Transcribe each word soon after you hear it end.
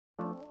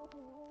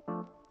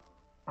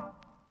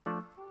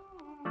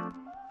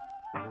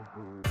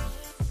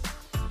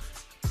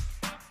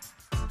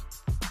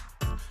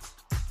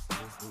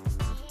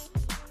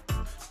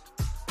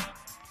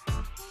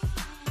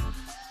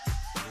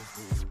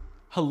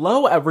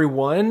Hello,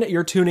 everyone.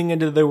 You're tuning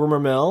into The Rumor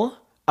Mill,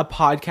 a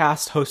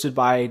podcast hosted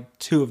by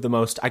two of the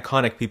most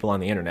iconic people on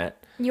the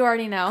internet. You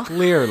already know.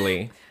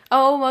 Clearly.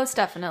 Oh, most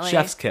definitely.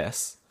 Chef's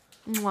kiss.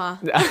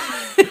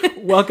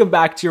 Mwah. Welcome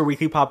back to your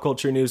weekly pop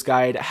culture news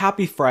guide.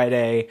 Happy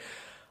Friday.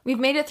 We've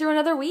made it through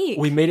another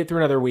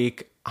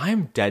week.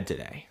 I'm dead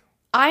today.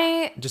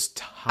 Just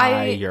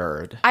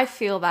tired. I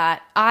feel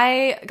that.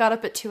 I got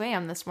up at 2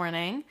 a.m. this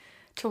morning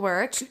to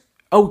work.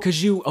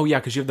 Because you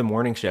have the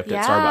morning shift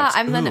at Starbucks. Yeah,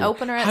 I'm an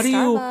opener at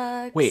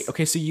Starbucks. Wait,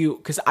 okay, so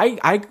because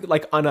I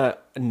like on a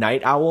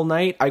night owl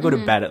night, I go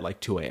to bed at like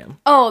 2 a.m.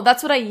 Oh,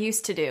 that's what I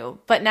used to do.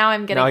 But now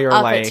I'm getting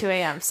up at 2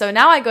 a.m. So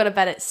now I go to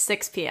bed at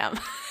 6 p.m.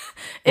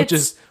 Which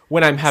is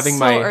when I'm having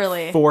my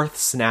early. fourth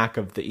snack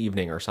of the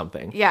evening or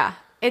something. Yeah,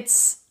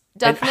 it's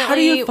definitely and how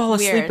do you fall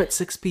weird. asleep at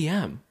 6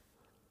 p.m.?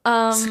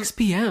 6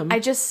 p.m.? I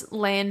just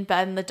lay in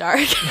bed in the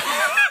dark.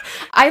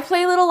 I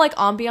play little like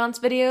ambiance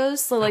videos,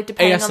 so like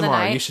depending ASMR, on the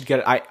night. You should get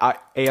it.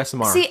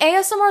 ASMR. See,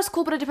 ASMR is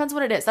cool, but it depends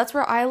what it is. That's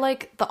where I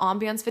like the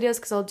ambiance videos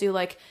because I'll do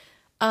like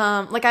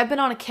I've been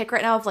on a kick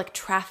right now of like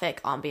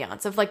traffic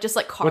ambiance of like just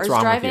like cars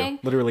driving,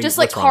 literally just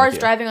like cars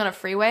driving on a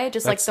freeway,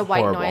 just That's like the white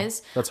horrible.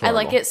 noise. That's horrible.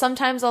 I like it.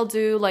 Sometimes I'll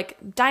do like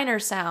diner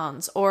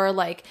sounds or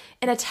like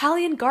an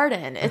Italian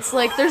garden. It's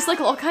like there's like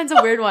all kinds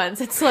of weird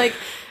ones. It's like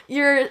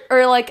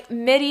or like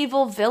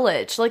medieval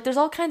village. Like there's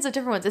all kinds of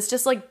different ones. It's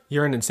just like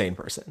you're an insane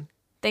person.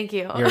 Thank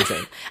you. You're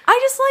insane. I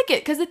just like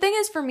it because the thing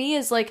is for me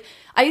is like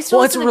I used to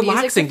listen to music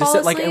relaxing to to sit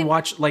fall like and asleep.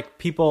 watch like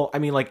people. I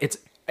mean, like it's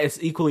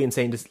equally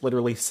insane to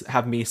literally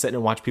have me sit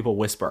and watch people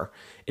whisper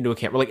into a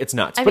camera. Like it's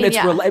nuts, but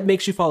it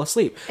makes you fall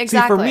asleep. Exactly.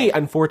 See, for me,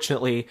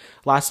 unfortunately,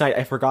 last night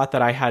I forgot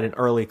that I had an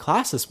early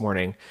class this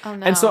morning,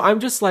 and so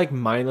I'm just like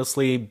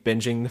mindlessly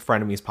binging the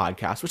Frenemies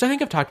podcast, which I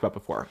think I've talked about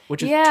before,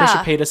 which is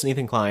Trisha Paytas and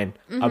Ethan Klein,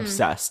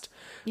 obsessed.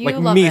 You like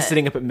love me it.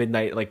 sitting up at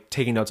midnight, like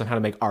taking notes on how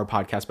to make our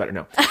podcast better.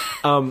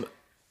 No.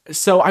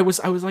 So I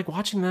was like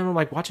watching them. I'm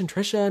like watching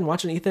Trisha and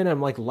watching Ethan. And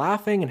I'm like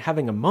laughing and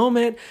having a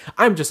moment.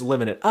 I'm just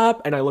living it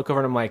up. And I look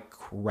over and I'm like,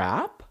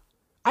 crap,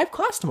 I have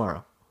class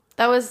tomorrow.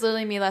 That was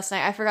literally me last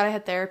night. I forgot I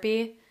had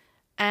therapy.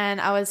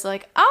 And I was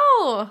like,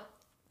 oh,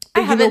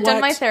 I haven't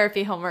done my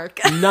therapy homework.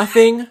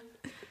 Nothing.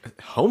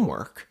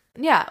 Homework?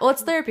 Yeah. Well,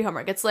 it's therapy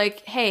homework. It's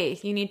like, hey,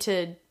 you need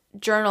to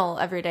journal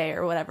every day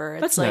or whatever.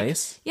 It's That's like,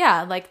 nice.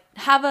 Yeah. Like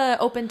have an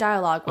open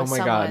dialogue with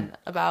someone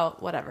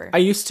about whatever. I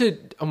used to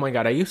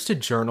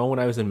journal when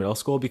I was in middle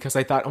school because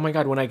I thought, oh my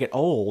God, when I get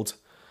old,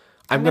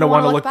 I'm going to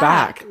want to look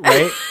back.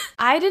 Right?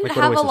 I didn't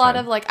have a lot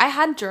of like, I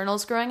had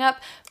journals growing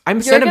up.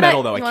 I'm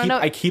sentimental though.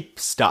 I keep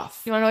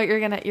stuff. You want to know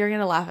what you're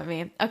gonna laugh at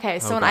me? Okay,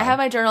 so when I have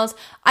my journals,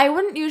 I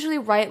wouldn't usually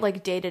write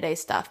like day-to-day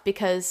stuff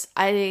because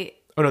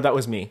Oh no, that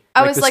was me.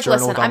 I was like,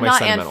 listen, I'm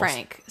not Anne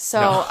Frank,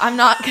 so I'm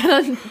not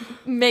gonna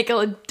make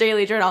a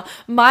daily journal.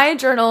 My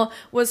journal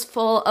was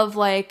full of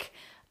like,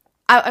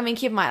 I mean,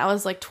 keep in mind, I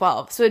was like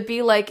 12, so it'd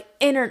be like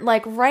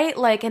write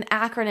like an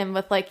acronym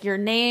with like your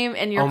name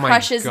and your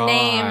crush's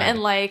name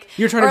and like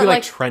you're trying to be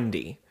like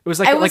trendy. It was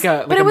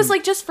but it was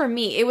like just for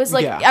me. It was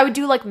like I would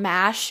do like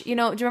MASH. You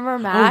know, do you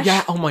remember MASH? Oh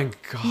yeah. Oh my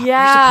God.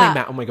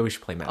 Yeah. Oh my God, we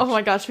should play MASH. Oh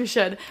my gosh, we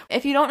should.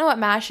 If you don't know what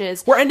MASH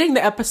is, we're ending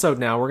the episode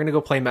now. We're gonna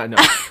go play MASH. No,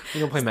 we're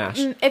gonna play MASH.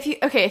 If you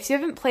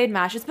haven't played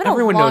MASH, it's been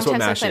everyone a long knows what time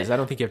MASH since I is. I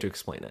don't think you have to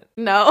explain it.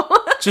 No.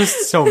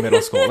 Just so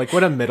middle school. Like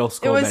what a middle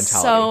school mentality. It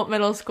was so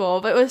middle school,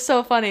 but it was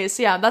so funny.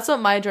 So yeah, that's what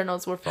my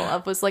journals were full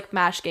of, was like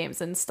MASH games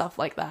and stuff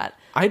like that.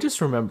 I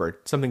just remembered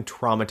something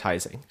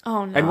traumatizing.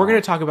 Oh no. And we're gonna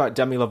talk about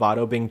Demi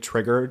Lovato being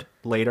triggered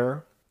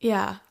later.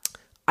 Yeah.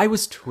 I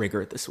was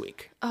triggered this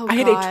week. Oh, I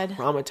had God. a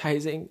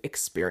traumatizing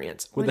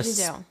experience with a What'd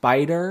you do?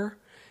 spider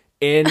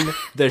in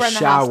the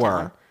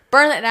shower.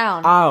 Burn it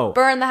down. Oh.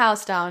 Burn the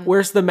house down.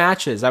 Where's the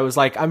matches? I was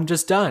like, I'm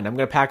just done. I'm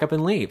going to pack up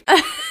and leave.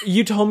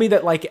 You told me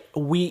that like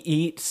we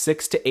eat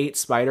 6 to 8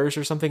 spiders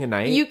or something a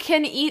night. You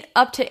can eat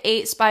up to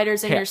 8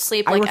 spiders in your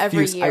sleep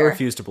every year. I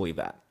refuse to believe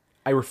that.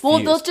 I refuse. Well,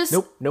 they'll just...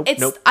 Nope.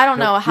 I don't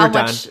know how You're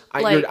much...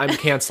 Done. I'm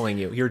canceling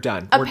you. You're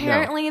done.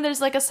 Apparently,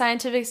 there's like a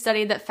scientific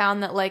study that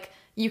found that like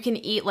you can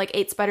eat like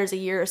 8 spiders a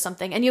year or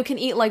something. And you can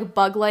eat like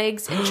bug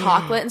legs and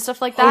chocolate and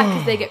stuff like that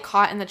because they get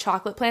caught in the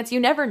chocolate plants. You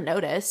never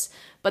notice,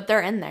 but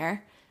they're in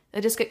there. They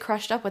just get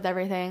crushed up with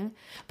everything.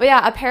 But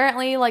yeah,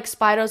 apparently like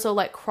spiders will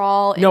like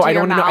crawl into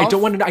your mouth. I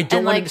don't want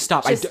it to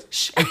stop.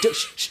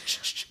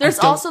 There's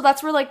also,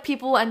 that's where like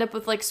people end up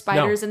with like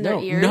spiders in their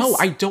ears. No,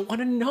 I don't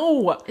want to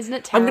know. Isn't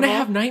it terrible? I'm going to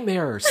have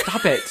nightmares.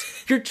 Stop it.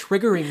 You're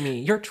triggering me.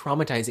 You're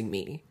traumatizing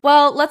me.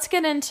 Well, let's just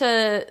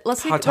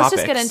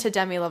get into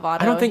Demi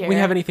Lovato. I don't think we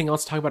have anything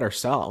else to talk about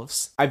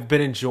ourselves. I've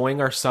been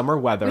enjoying our summer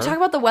weather. We talk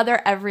about the weather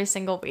every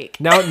single week.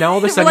 Now all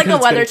of a sudden we're like the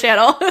Weather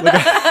Channel.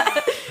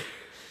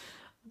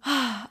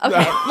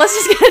 Okay, let's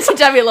just get into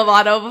Demi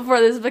Lovato before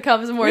this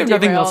becomes more derailed.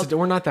 Nothing else to do.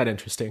 We're not that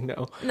interesting,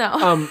 no.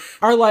 No.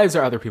 Our lives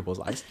are other people's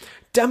lives.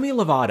 Demi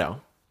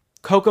Lovato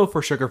cocoa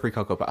for sugar-free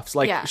Cocoa Puffs.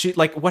 Like Yeah. she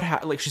like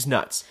she's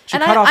nuts. She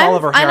And cut off all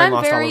of her hair and I'm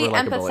lost all very of her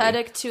likability.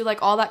 empathetic to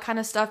like all that kind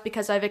of stuff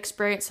because I've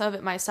experienced some of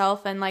it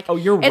myself. And like, Oh,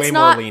 you're it's way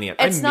not, more lenient.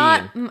 It's I'm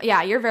not. mean.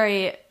 Yeah, you're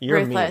very You're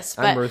ruthless.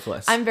 mean. I'm But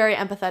ruthless. I'm very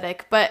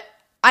empathetic. But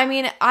I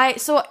mean, and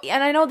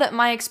I know that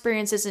my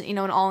experience isn't, an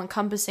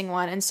all-encompassing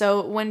one. And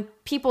so when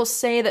people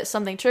say that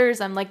something triggers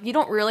them, like, you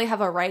don't really have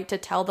a right to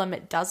tell them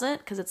it doesn't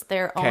because it's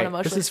their own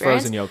emotional this is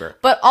experience. frozen yogurt.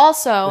 But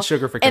also, The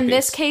sugar-free in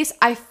this cookies. case,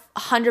 I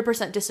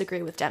 100%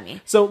 disagree with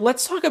Demi. So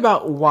let's talk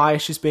about why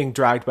she's being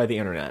dragged by the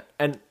internet.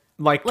 And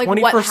like Like,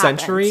 21st what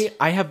century, happened?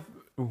 I have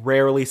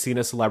rarely seen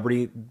a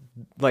celebrity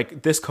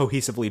like this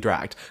cohesively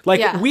dragged. Like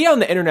Yeah. we on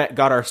the internet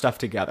got our stuff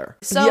together.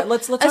 So yeah,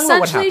 let's talk about what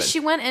essentially, happened. she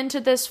went into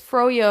this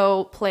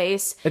froyo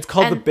place. It's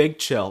called and- the Big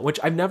Chill, which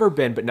I've never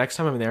been, but next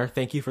time I'm there,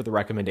 thank you for the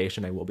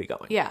recommendation. I will be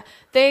going. Yeah.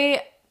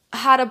 They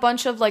had a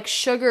bunch of like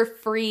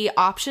sugar-free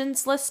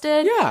options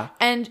listed. Yeah.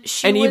 And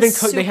she And was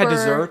even they had super-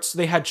 desserts.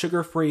 They had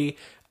sugar-free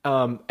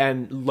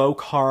and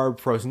low-carb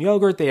frozen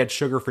yogurt. They had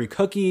sugar-free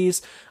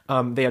cookies.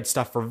 They had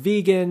stuff for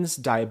vegans,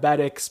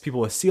 diabetics,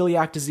 people with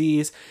celiac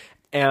disease,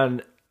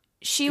 and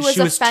She was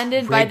she was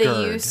offended by the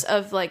triggered. use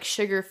of like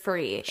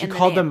sugar-free. she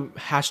called them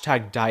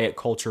hashtag diet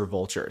culture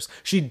vultures.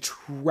 She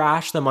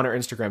trashed them on her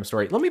Instagram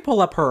story. Let me pull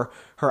up her.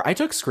 I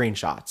took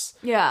screenshots.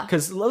 Yeah.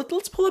 Because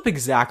let's pull up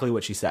exactly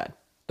what she said.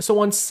 So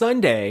on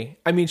Sunday,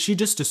 I mean, she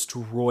just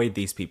destroyed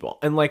these people.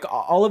 And like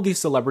all of these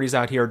celebrities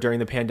out here during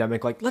the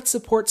pandemic, like, let's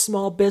support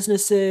small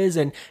businesses.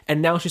 And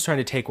now she's trying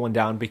to take one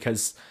down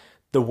because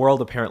the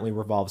world apparently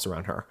revolves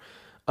around her.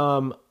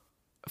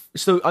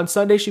 So on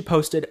Sunday, she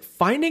posted,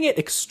 finding it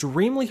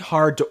extremely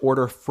hard to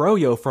order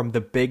froyo from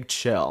the Big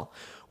Chill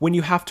when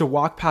you have to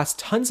walk past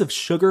tons of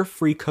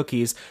sugar-free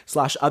cookies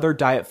 / other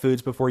diet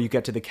foods before you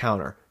get to the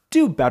counter.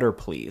 Do better,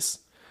 please.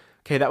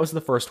 Okay, that was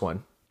the first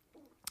one.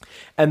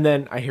 And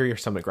then I hear your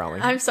stomach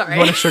growling. I'm sorry. You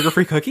want a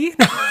sugar-free cookie?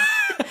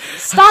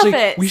 Stop Actually,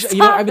 it. you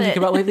know what I've been Stop thinking it.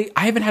 about lately?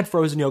 I haven't had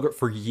frozen yogurt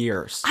for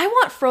years. I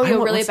want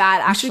froyo really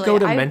bad, actually. We should go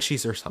to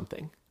Menchie's or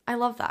something. I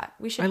love that.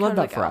 We should I love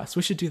totally that for go. us.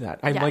 We should do that.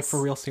 I'm like Yes.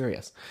 for real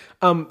serious.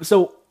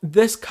 So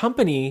this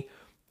company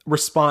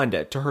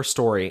responded to her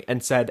story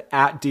and said,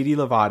 at Demi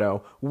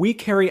Lovato, we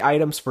carry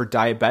items for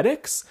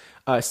diabetics,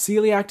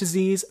 celiac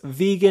disease,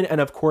 vegan,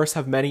 and of course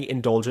have many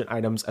indulgent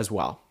items as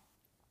well.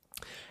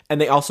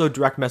 And they also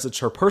direct messaged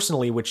her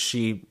personally, which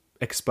she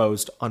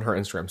exposed on her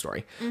Instagram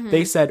story.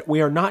 They said,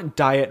 we are not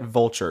diet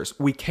vultures.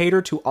 We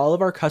cater to all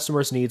of our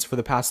customers' needs for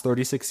the past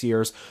 36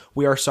 years.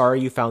 We are sorry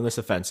you found this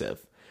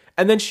offensive.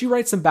 And then she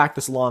writes them back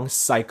this long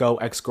psycho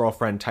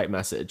ex-girlfriend type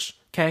message.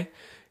 Okay?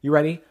 You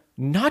ready?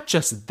 Not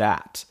just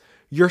that.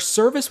 Your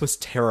service was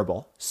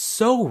terrible.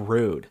 So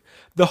rude.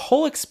 The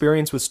whole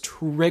experience was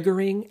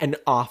triggering and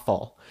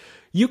awful.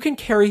 You can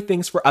carry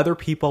things for other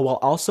people while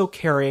also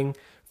caring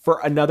for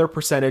another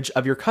percentage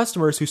of your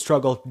customers who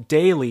struggle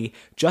daily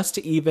just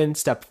to even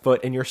step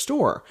foot in your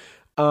store.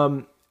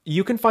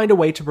 You can find a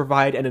way to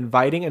provide an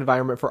inviting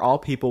environment for all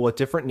people with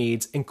different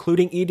needs,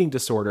 including eating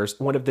disorders,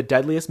 one of the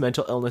deadliest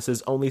mental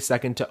illnesses, only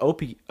second to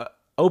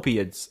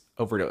opioids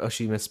overdose. Oh,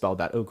 she misspelled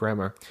that. Oh,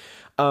 grammar.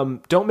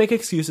 Don't make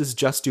excuses,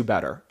 just do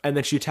better. And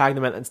then she tagged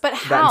them and But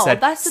how?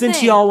 said, That's the since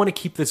thing. y'all want to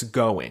keep this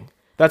going.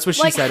 That's what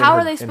she Like, said. how in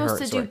her, are they in supposed her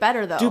to story. do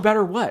better, though? Do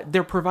better what?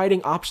 They're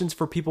providing options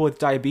for people with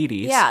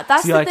diabetes. Yeah,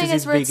 that's the celiac thing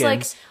disease, is where it's like,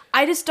 vegans.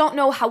 I just don't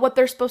know what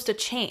they're supposed to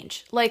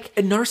change. Like,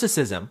 And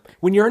narcissism.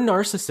 When you're a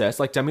narcissist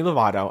like Demi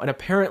Lovato, and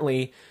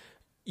apparently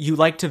you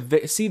like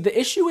to see, the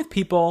issue with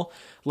people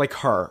like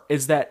her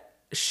is that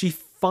she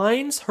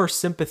finds her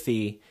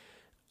sympathy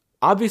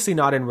obviously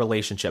not in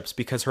relationships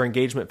because her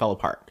engagement fell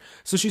apart.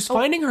 So she's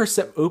finding her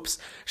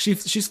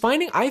she's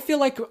finding, I feel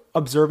like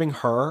observing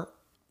her.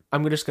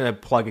 I'm just going to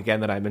plug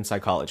again that I'm in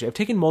psychology. I've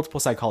taken multiple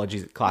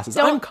psychology classes.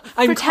 Don't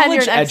I'm pretend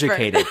you're college an expert.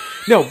 educated.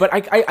 No, but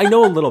I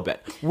know a little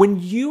bit.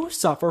 When you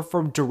suffer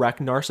from direct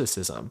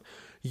narcissism,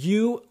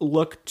 you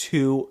look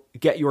to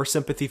get your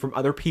sympathy from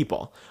other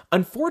people.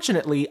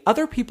 Unfortunately,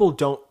 other people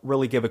don't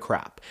really give a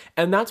crap.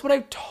 And that's what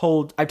I've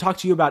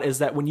talked to you about, is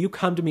that when you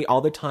come to me all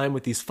the time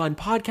with these fun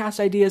podcast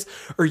ideas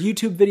or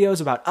YouTube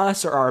videos about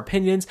us or our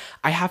opinions,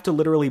 I have to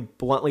literally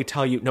bluntly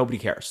tell you, nobody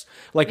cares.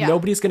 Like, Yeah.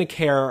 nobody's going to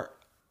care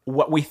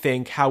what we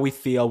think, how we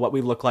feel, what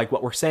we look like,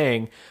 what we're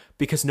saying,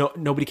 because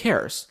nobody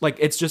cares. Like,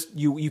 it's just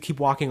you keep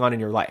walking on in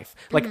your life.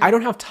 Like, I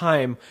don't have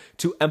time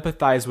to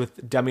empathize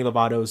with Demi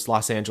Lovato's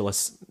Los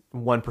Angeles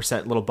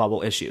 1% little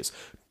bubble issues.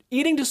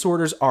 Eating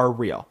disorders are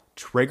real.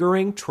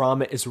 Triggering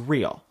trauma is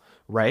real,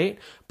 right?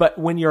 But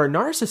when you're a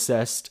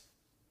narcissist,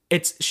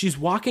 she's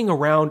walking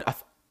around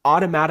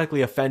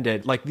automatically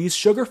offended. Like, these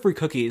sugar-free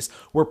cookies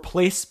were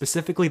placed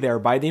specifically there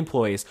by the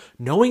employees,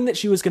 knowing that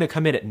she was going to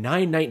come in at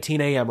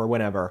 9:19 a.m. or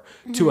whenever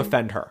to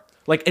offend her.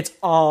 Like, it's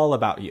all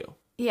about you.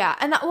 yeah.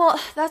 And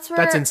that's where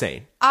That's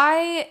insane.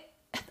 I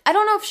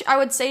don't know if I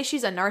would say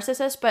she's a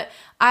narcissist, but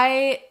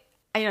I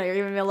know you're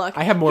giving me a look.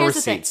 I have more Here's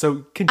the thing. receipts, so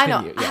I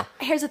continue. know. Yeah.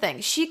 Here's the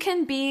thing. She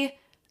can be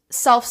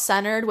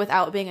self-centered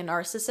without being a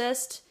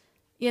narcissist,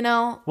 you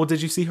know? Well,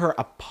 did you see her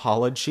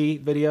apology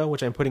video,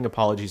 which I'm putting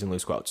apologies in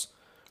loose quotes?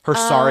 Her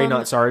sorry,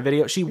 not sorry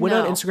video. She went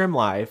on no. Instagram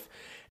Live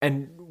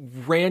and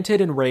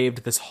ranted and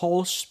raved this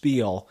whole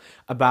spiel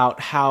about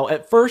how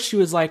at first she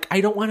was like,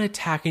 I don't want to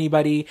attack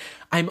anybody.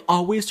 I'm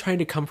always trying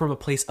to come from a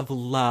place of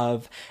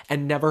love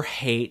and never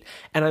hate.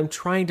 And I'm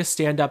trying to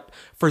stand up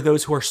for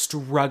those who are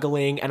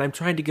struggling. And I'm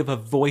trying to give a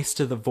voice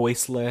to the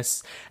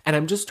voiceless. And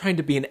I'm just trying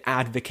to be an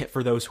advocate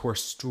for those who are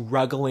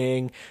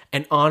struggling,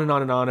 and on and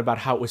on and on about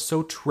how it was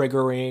so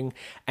triggering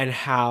and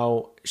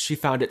how she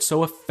found it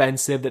so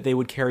offensive that they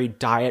would carry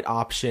diet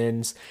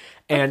options.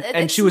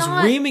 And she was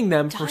reaming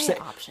them for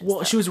saying,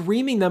 she was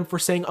reaming them for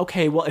saying,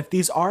 okay, well, if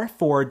these are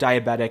for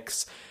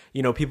diabetics,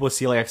 you know, people with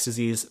celiac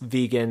disease,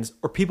 vegans,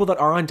 or people that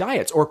are on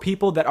diets, or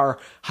people that are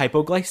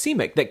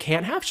hypoglycemic, that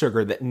can't have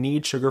sugar, that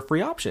need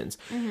sugar-free options,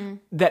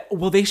 that,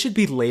 well, they should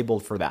be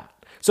labeled for that.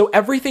 So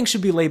everything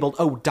should be labeled,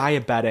 oh,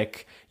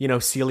 diabetic, you know,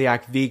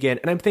 celiac, vegan.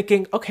 And I'm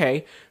thinking,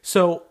 okay,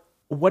 so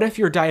what if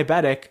you're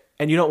diabetic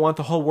and you don't want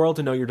the whole world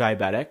to know you're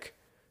diabetic?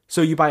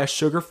 So you buy a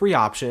sugar-free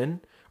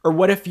option. Or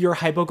what if you're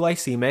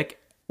hypoglycemic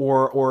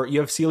or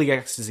you have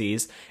celiac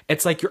disease?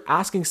 It's like you're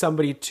asking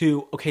somebody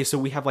to, okay, so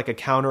we have like a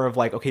counter of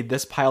like, okay,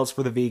 this pile's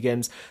for the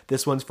vegans,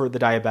 this one's for the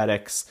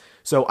diabetics.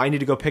 So I need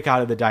to go pick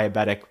out of the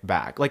diabetic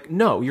bag. Like,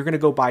 no, you're going to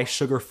go buy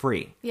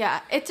sugar-free. Yeah,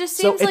 it just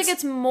seems like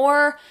it's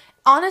more...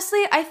 Honestly,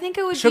 I think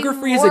it would be more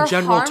sugar-free is a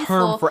general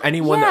term for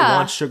anyone that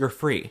wants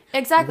sugar-free.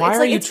 Exactly. Why it's are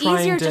like you it's trying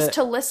easier to... just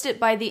to list it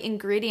by the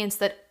ingredients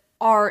that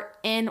are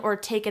in or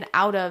taken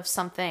out of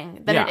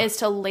something than it is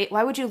to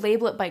why would you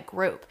label it by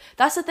group?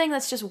 That's the thing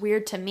that's just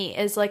weird to me,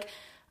 is like,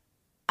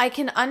 I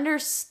can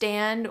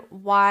understand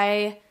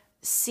why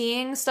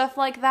seeing stuff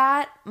like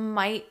that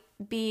might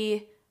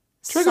be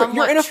somewhat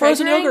You're in a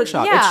frozen triggering. yogurt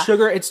shop. Yeah. It's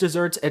sugar, it's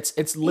desserts,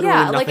 it's literally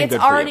nothing like it's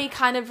good already for you.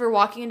 kind of, you're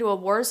walking into a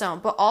war zone,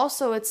 but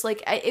also it's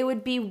like, it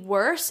would be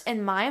worse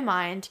in my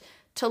mind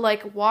to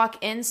like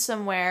walk in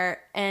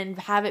somewhere and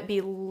have it be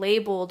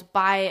labeled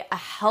by a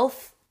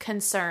health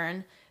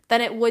concern than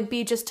it would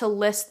be just to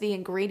list the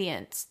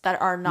ingredients that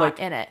are not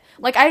in it.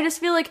 Like, I just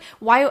feel like,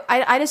 why,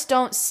 I just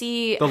don't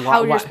see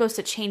how you're supposed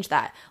to change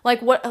that.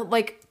 Like, what,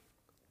 like,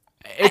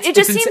 it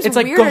just seems it's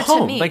like, weird go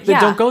home. to me. Like,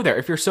 then don't go there.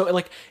 If you're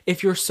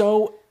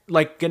so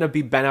like gonna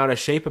be bent out of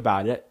shape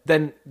about it,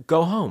 then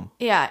go home.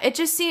 Yeah, it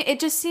just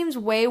seems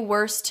way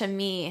worse to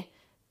me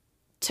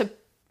to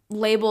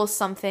label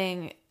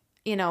something,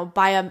 you know,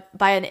 by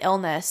an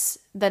illness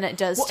than it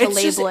does to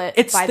label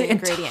it by the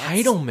ingredients.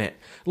 Entitlement.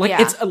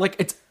 Like,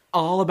 it's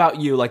all about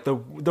you. Like, the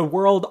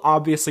world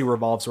obviously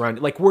revolves around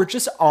it. Like, we're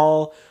just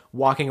all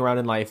walking around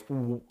in life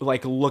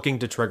like looking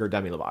to trigger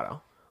Demi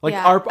Lovato. Like,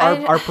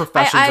 our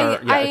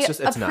professions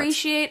it's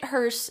appreciate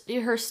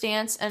her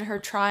stance and her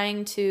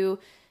trying to,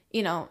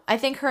 you know, I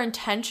think her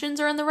intentions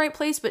are in the right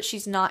place, but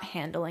she's not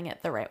handling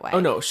it the right way. Oh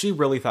no, she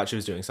really thought she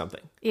was doing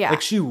something. Yeah.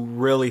 Like, she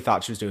really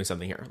thought she was doing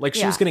something here. Like,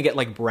 she was going to get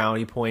like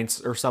brownie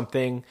points or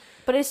something.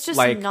 But it's just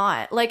like,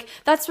 not. Like,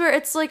 that's where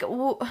it's like...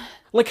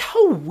 Like,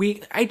 how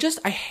weak... I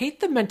hate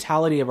the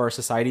mentality of our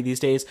society these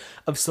days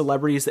of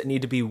celebrities that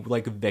need to be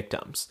like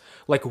victims.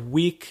 Like,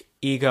 weak,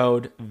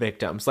 egoed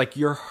victims. Like,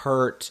 you're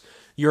hurt,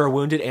 you're a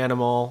wounded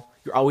animal,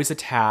 you're always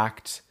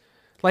attacked.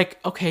 Like,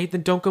 okay,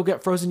 then don't go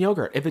get frozen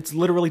yogurt. If it's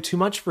literally too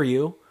much for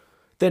you,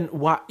 then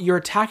you're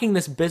attacking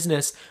this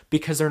business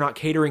because they're not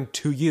catering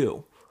to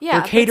you. Yeah,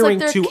 they're catering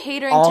they're to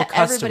catering all to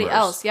customers. everybody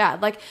else. Yeah,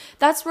 like,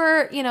 that's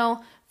where, you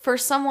know, for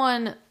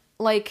someone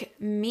like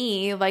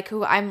me, like,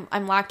 who I'm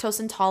lactose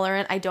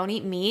intolerant, I don't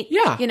eat meat.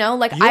 Yeah, you know,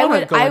 like, you I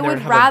would rather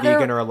have a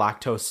vegan or a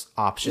lactose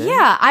option.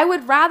 Yeah, I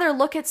would rather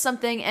look at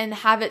something and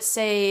have it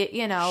say,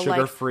 you know,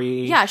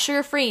 sugar-free. Like, yeah,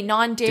 sugar-free,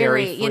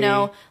 non-dairy, dairy-free. you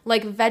know,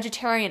 like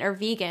vegetarian or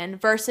vegan,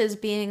 versus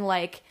being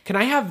like, can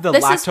I have the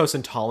lactose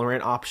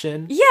intolerant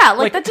option? Yeah,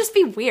 like that'd just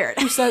be weird.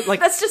 Who said, like,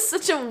 that's just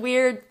such a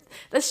weird.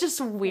 That's just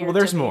weird. Well,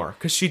 there's more,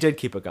 because she did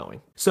keep it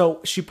going.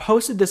 So she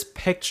posted this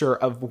picture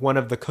of one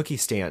of the cookie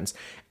stands,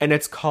 and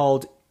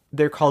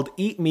they're called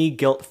Eat Me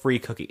Guilt-Free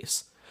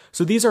Cookies.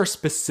 So these are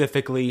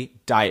specifically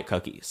diet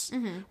cookies,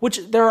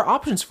 which there are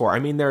options for. I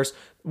mean, there's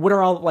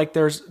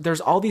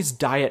all these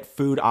diet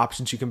food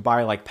options you can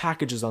buy, like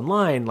packages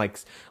online,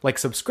 like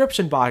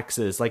subscription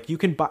boxes. Like, you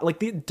can buy, like,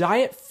 the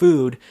diet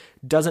food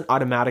doesn't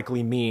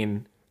automatically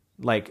mean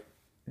like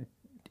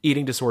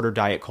eating disorder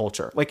diet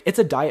culture. Like, it's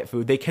a diet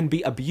food. They can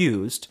be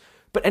abused,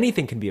 but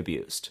anything can be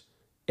abused,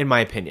 in my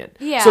opinion.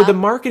 Yeah. So the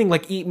marketing,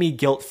 like, Eat Me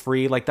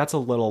Guilt-Free, like, that's a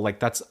little, like,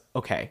 that's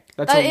okay.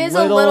 That is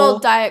a little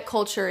diet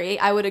culture-y,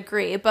 I would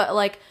agree, but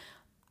like...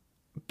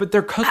 But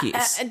they're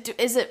cookies.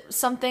 Is it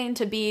something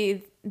to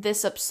be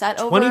this upset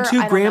over?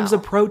 22 grams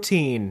of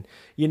protein,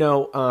 you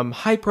know,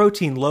 high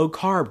protein, low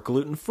carb,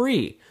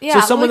 gluten-free. Yeah,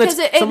 so someone that's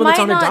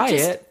on a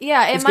diet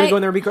is going to go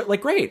in there and be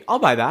like, great, I'll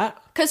buy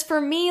that. Because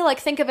for me, like,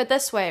 think of it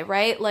this way,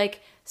 right?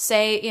 Like,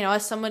 say, you know,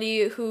 as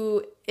somebody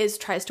who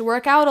tries to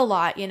work out a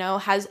lot,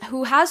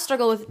 who has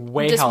struggled with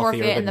Way dysmorphia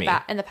healthier in than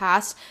the in the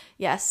past.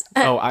 Yes.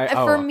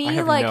 For me, I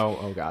have like,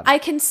 oh God. I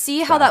can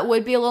see how that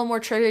would be a little more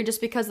triggering just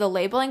because of the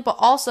labeling, but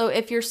also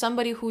if you're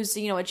somebody who's,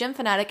 a gym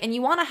fanatic and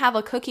you want to have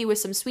a cookie with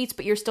some sweets,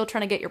 but you're still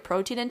trying to get your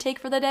protein intake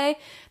for the day,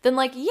 then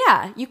like,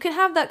 yeah, you can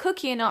have that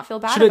cookie and not feel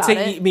bad Should about it. Should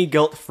it say eat me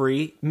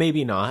guilt-free?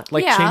 Maybe not.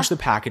 Like, change the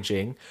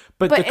packaging.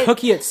 But the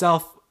cookie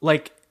itself,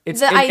 like,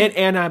 it's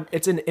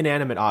an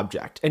inanimate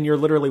object, and you're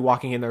literally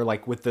walking in there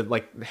like with the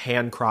like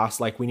hand crossed,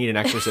 like we need an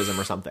exorcism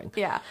or something.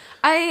 Yeah,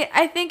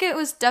 I think it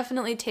was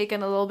definitely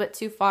taken a little bit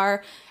too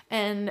far.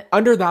 And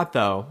under that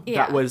though,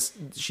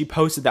 she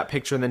posted that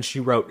picture and then she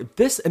wrote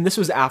this, and this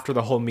was after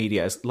the whole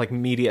media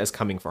is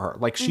coming for her,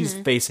 like she's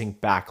facing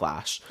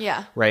backlash.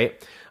 Yeah,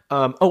 right.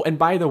 Oh, and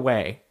by the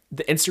way,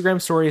 the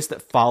Instagram stories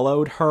that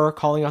followed her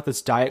calling out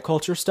this diet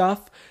culture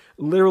stuff.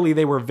 Literally,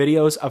 they were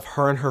videos of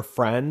her and her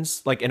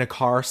friends, like in a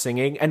car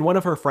singing, and one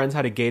of her friends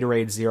had a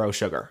Gatorade Zero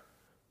sugar.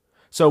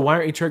 So why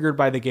aren't you triggered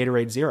by the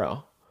Gatorade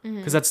Zero?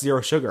 Because that's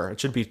zero sugar. It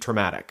should be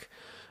traumatic.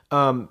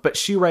 But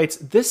she writes,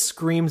 this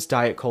screams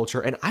diet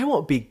culture, and I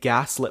won't be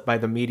gaslit by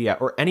the media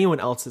or anyone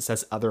else that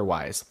says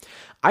otherwise.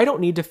 I don't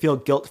need to feel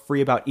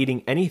guilt-free about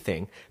eating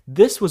anything.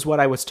 This was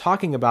what I was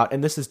talking about,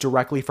 and this is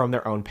directly from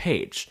their own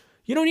page.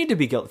 You don't need to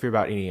be guilt-free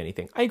about eating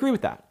anything. I agree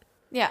with that.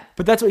 Yeah.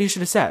 But that's what you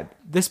should have said.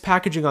 This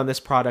packaging on this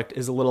product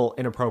is a little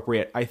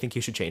inappropriate. I think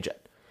you should change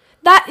it.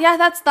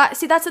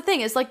 See, that's the thing.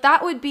 Is like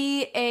that would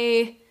be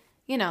a,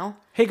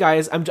 Hey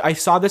guys, I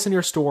saw this in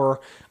your store.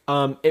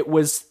 It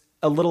was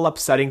a little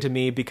upsetting to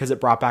me because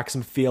it brought back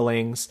some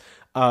feelings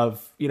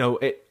of,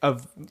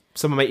 of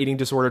some of my eating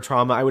disorder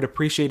trauma. I would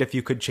appreciate if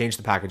you could change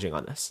the packaging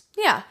on this.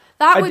 Yeah.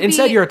 That would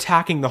Instead, you're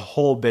attacking the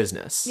whole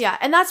business. Yeah.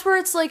 And that's where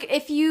it's like,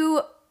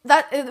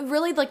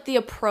 really like the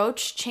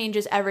approach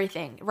changes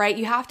everything, right?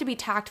 You have to be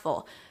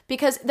tactful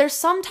because there's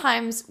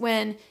sometimes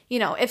when,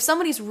 if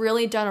somebody's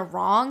really done a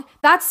wrong,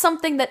 that's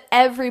something that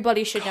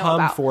everybody should know about.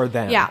 Come for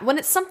them. Yeah. When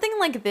it's something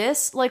like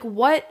this, like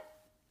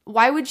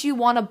why would you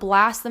want to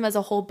blast them as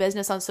a whole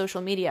business on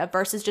social media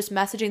versus just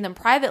messaging them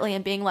privately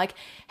and being like,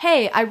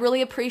 hey, I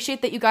really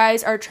appreciate that you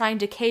guys are trying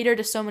to cater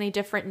to so many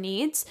different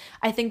needs.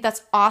 I think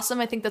that's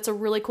awesome. I think that's a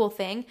really cool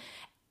thing.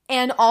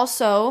 And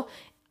also,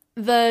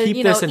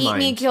 eat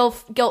me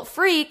guilt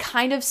free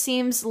kind of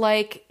seems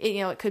like,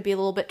 it could be a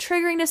little bit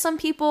triggering to some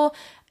people.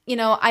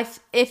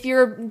 If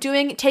you're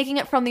taking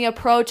it from the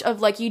approach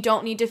of like, you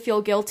don't need to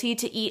feel guilty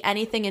to eat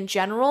anything in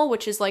general,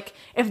 which is like,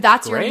 if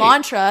that's your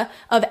mantra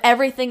of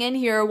everything in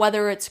here,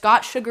 whether it's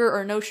got sugar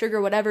or no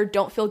sugar, whatever,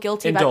 don't feel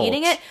guilty about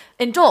eating it,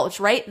 indulge,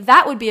 right?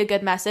 That would be a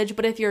good message.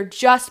 But if you're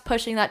just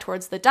pushing that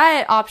towards the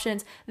diet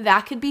options,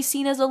 that could be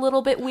seen as a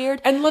little bit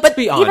weird. And let's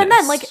be honest. Even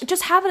then, like,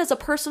 just have it as a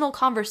personal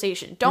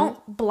conversation. Don't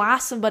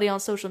blast somebody on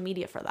social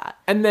media for that.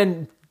 And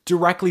then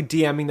directly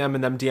DMing them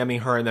and them DMing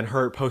her and then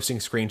her posting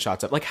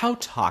screenshots of like how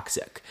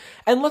toxic.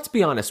 And let's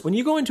be honest, when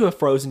you go into a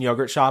frozen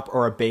yogurt shop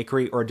or a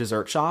bakery or a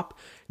dessert shop,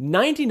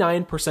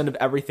 99% of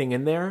everything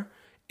in there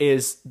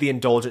is the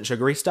indulgent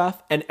sugary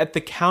stuff. And at the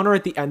counter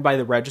at the end by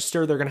the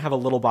register, they're going to have a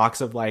little box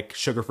of like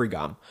sugar-free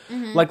gum.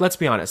 Like, let's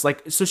be honest.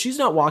 Like, so she's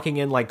not walking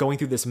in like going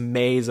through this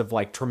maze of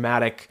like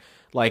traumatic,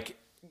 like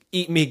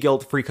eat me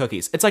guilt-free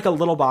cookies. It's like a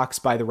little box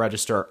by the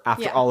register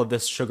after all of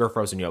this sugar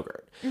frozen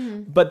yogurt.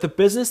 But the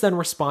business then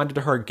responded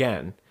to her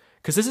again,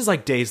 because this is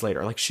like days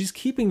later. Like, she's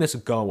keeping this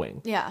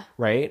going. Yeah.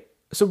 Right?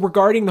 So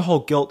regarding the whole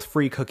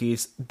guilt-free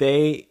cookies,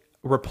 they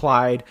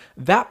replied,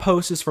 that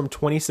post is from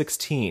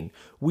 2016.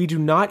 We do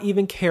not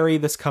even carry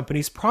this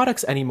company's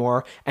products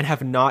anymore and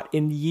have not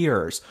in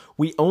years.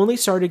 We only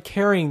started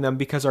carrying them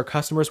because our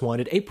customers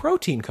wanted a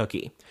protein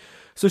cookie.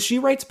 So she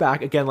writes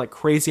back again, like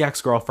crazy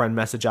ex-girlfriend,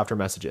 message after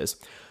messages.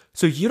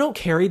 So you don't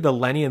carry the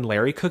Lenny and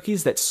Larry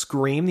cookies that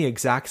scream the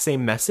exact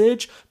same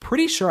message?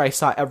 Pretty sure I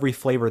saw every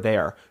flavor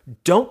there.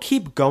 Don't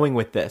keep going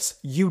with this.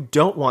 You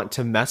don't want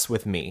to mess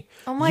with me.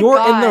 Oh my You're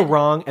God. in the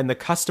wrong and the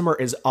customer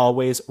is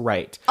always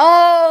right.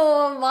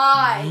 Oh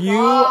my You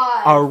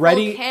God.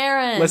 already, Full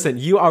Karen. listen,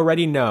 you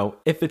already know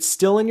if it's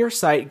still in your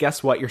site,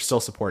 guess what? You're still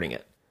supporting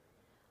it.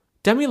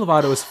 Demi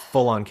Lovato is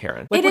full on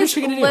Karen. Like, what is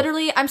she going to do?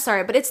 Literally, I'm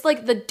sorry, but it's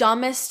like the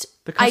dumbest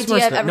idea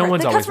I've ever No heard.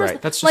 one's The always customer's-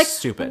 right. That's just like,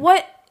 stupid.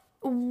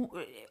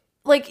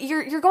 Like,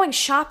 you're going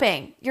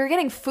shopping. You're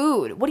getting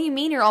food. What do you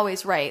mean you're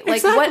always right? Like,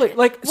 exactly.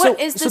 what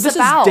is this this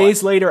about? is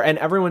days later, and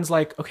everyone's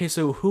like, okay,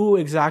 so who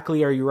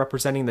exactly are you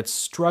representing that's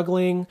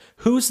struggling?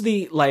 Who's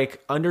the,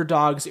 like,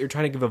 underdogs that you're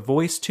trying to give a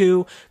voice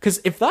to?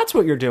 Because if that's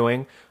what you're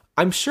doing,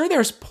 I'm sure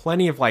there's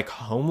plenty of, like,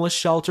 homeless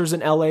shelters in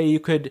LA you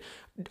could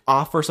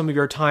offer some of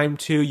your time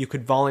to. You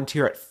could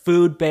volunteer at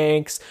food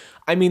banks.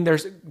 I mean,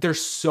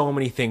 there's so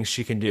many things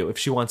she can do if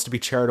she wants to be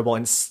charitable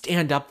and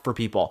stand up for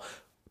people.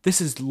 This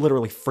is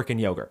literally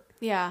freaking yogurt.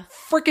 Yeah.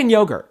 Freaking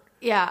yogurt.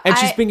 Yeah. And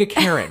she's being a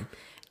Karen.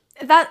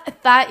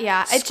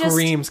 Yeah. It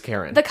Screams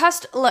Karen.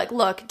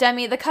 Look,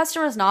 Demi, the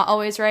customer's not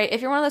always right. If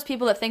you're one of those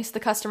people that thinks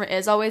the customer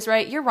is always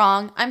right, you're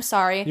wrong. I'm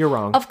sorry. You're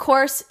wrong. Of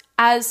course,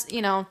 as,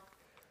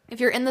 if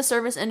you're in the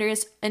service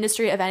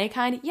industry of any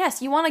kind,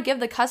 yes, you want to give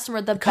the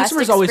customer the best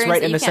customer's experience always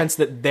right in the can. sense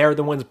that they're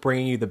the ones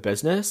bringing you the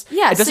business.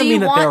 Yeah, it doesn't so mean you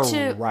that want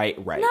they're to, right.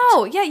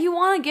 No, yeah, you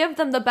want to give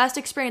them the best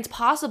experience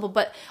possible,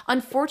 but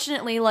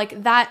unfortunately,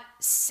 like, that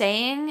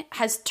saying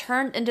has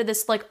turned into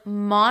this like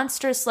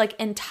monstrous, like,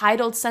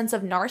 entitled sense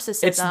of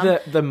narcissism.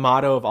 It's the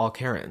motto of all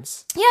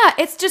Karens. Yeah,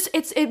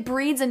 it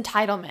breeds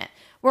entitlement,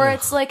 where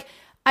it's like,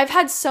 I've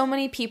had so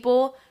many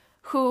people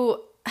who,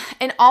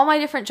 in all my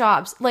different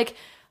jobs, like,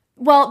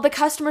 well, the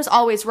customer's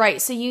always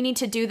right, so you need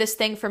to do this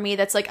thing for me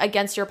that's, like,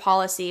 against your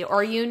policy,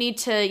 or you need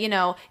to, you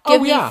know,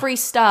 give me free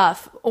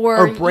stuff,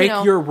 or break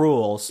your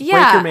rules, break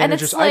your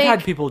managers. I've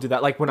had people do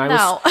that. Like, when I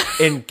was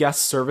in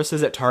guest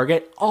services at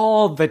Target,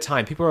 all the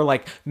time, people are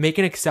like, make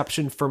an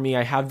exception for me,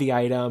 I have the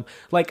item.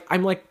 Like,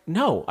 I'm like,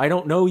 no, I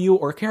don't know you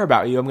or care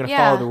about you, I'm going to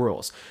follow the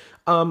rules.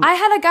 I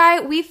had a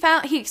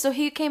guy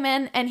he came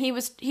in and he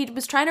was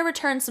trying to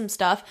return some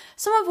stuff,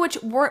 some of which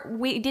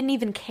we didn't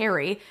even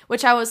carry,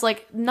 which I was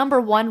like,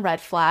 number one red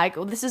flag.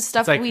 This is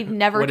stuff we've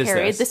never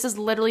carried. This is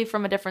literally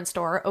from a different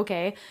store.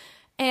 Okay.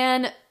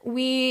 And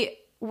he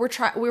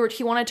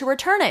wanted to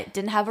return it,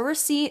 didn't have a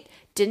receipt,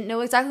 didn't know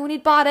exactly when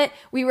he'd bought it.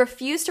 We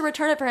refused to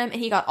return it for him, and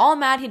he got all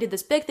mad. He did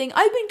this big thing.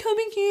 I've been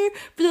coming here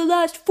for the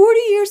last 40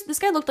 years. This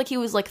guy looked like he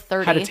was like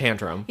 30. Had a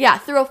tantrum. Yeah,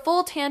 threw a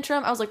full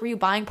tantrum. I was like, were you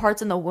buying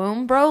parts in the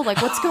womb, bro?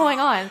 Like, what's going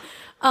on?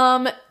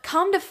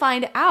 Come to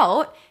find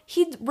out,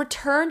 he'd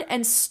returned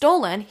and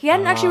stolen. He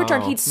hadn't actually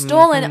returned. He'd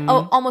stolen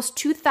almost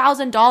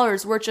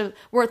 $2,000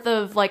 worth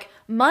of like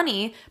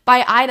money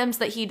by items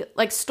that he'd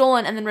like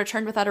stolen and then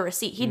returned without a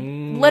receipt. He'd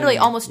literally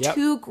almost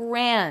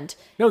 $2,000.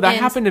 No, that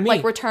happened to me.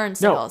 Like return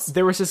sales. No,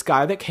 there was this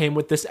guy that came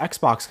with this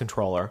Xbox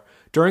controller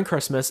during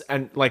Christmas,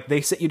 and like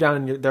they sit you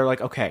down and they're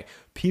like, okay,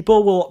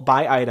 people will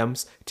buy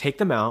items, take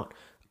them out,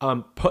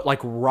 put like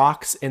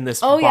rocks in this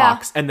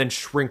box and then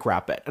shrink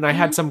wrap it. And I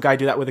had some guy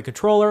do that with a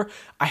controller.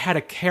 I had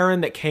a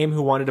Karen that came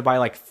who wanted to buy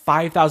like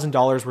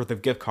 $5,000 worth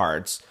of gift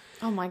cards.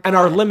 Oh my God. And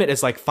our limit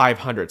is like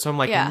 500. So I'm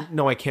like, Yeah.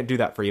 no, I can't do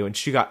that for you. And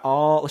she's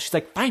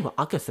like, fine, well,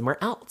 I'll go somewhere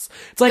else.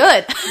 It's like,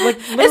 Good. Like,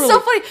 It's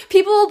so funny.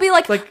 People will be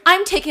like,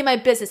 I'm taking my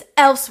business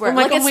elsewhere. I'm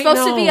Like, like, it's oh, wait,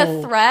 supposed to be a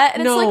no. threat.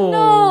 And it's like,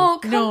 no,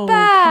 come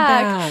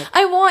back.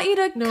 I want you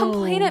to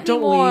complain at me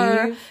don't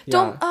more. leave.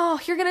 Don't, Yeah.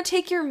 you're going to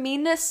take your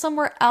meanness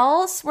somewhere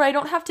else where I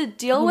don't have to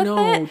deal with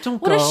it?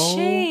 Don't what go. a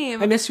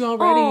shame. I miss you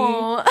already.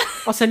 Oh.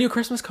 I'll send you a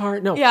Christmas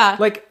card. No. Yeah.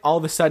 Like, all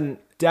of a sudden,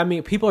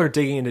 people are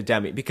digging into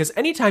Demi, because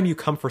anytime you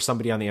come for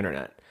somebody on the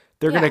internet,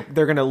 they're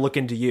gonna look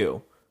into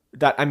you.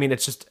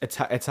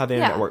 It's how the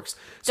internet works.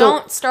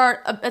 So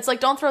it's like,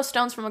 don't throw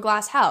stones from a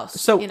glass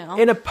house. So you know?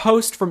 in a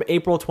post from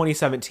April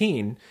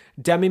 2017,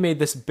 Demi made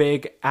this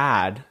big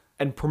ad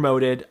and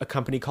promoted a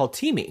company called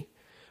Teamy,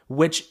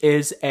 which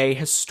is a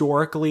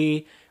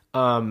historically,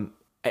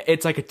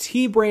 it's like a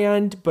tea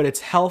brand, but it's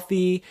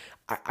healthy.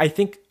 I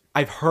think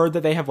I've heard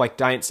that they have like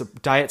diet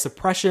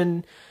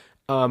suppression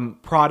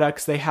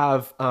products. They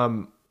have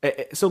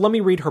so let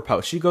me read her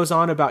post. She goes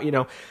on about,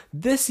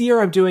 this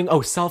year I'm doing,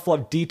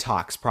 self-love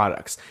detox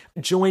products.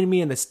 Join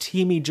me in this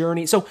Teamy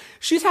journey. So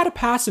she's had a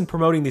past in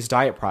promoting these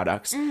diet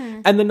products.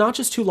 Mm-hmm. And then not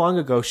just too long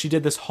ago, she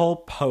did this whole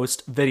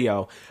post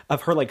video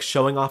of her like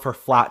showing off her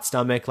flat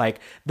stomach. Like,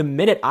 the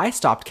minute I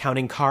stopped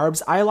counting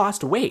carbs, I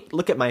lost weight.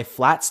 Look at my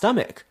flat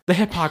stomach. The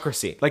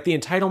hypocrisy, like the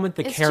entitlement,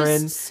 the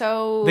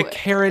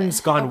Karen's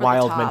gone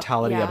wild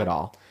mentality of it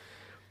all.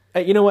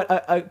 You know what?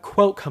 A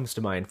quote comes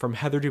to mind from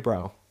Heather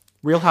Dubrow,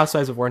 Real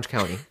Housewives of Orange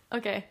County.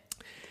 Okay.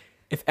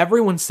 If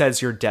everyone says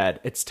you're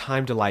dead, it's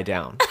time to lie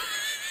down.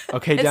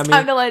 Okay, It's Demi?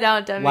 time to lie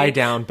down, Demi. Lie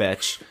down,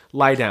 bitch.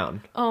 Lie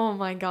down. Oh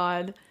my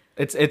God.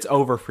 It's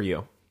over for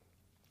you.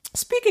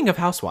 Speaking of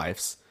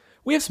housewives,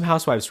 we have some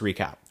housewives to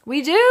recap.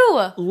 We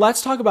do.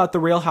 Let's talk about the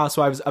Real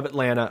Housewives of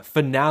Atlanta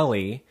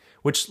finale,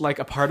 which like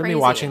a part of me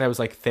watching, I was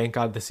like, thank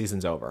God the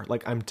season's over.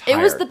 Like, I'm tired.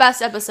 It was the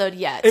best episode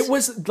yet. It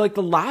was like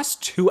the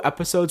last 2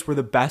 episodes were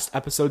the best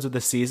episodes of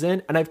the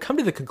season. And I've come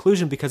to the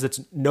conclusion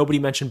because nobody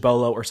mentioned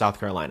Bolo or South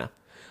Carolina.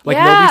 Like,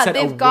 nobody said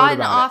they've a gotten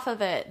word about off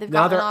of it. They've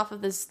gotten off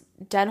of this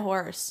dead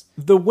horse.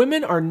 The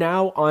women are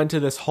now onto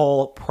this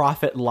whole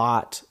profit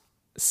lot,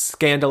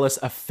 scandalous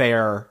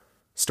affair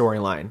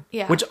storyline.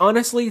 Yeah. Which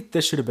honestly,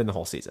 this should have been the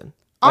whole season.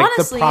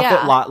 Honestly, like the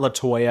profit lot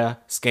LaToya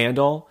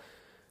scandal,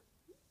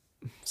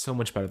 so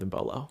much better than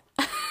Bolo.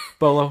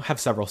 Bolo have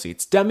several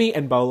seats. Demi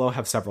and Bolo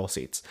have several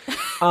seats.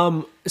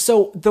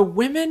 So the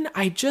women,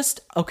 I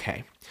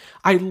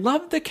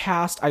love the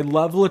cast. I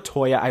love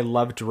LaToya. I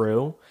love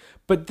Drew.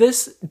 But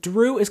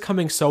Drew is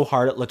coming so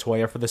hard at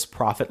LaToya for this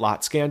profit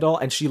lot scandal,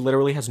 and she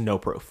literally has no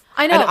proof.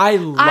 I know. And I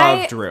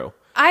love Drew.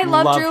 I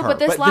love Drew, her. but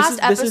this last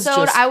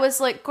episode, I was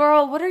like,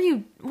 girl, what are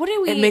we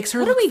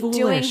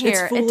doing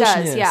here? It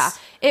does, yeah.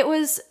 It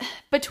was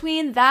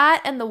between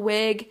that and the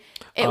wig,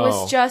 it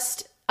was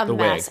just a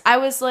mess. Wig. I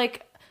was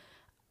like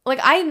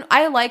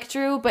I like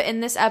Drew, but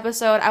in this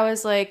episode, I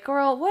was like,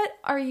 girl, what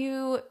are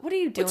you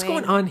doing? What's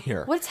going on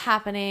here? What's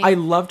happening? I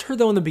loved her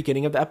though in the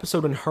beginning of the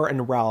episode when her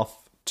and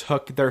Ralph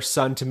took their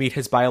son to meet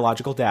his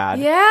biological dad.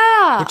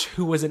 Yeah.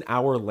 Who was an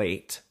hour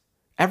late.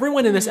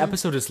 Everyone in this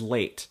episode is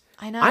late.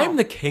 I know. I'm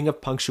the king of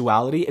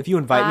punctuality. If you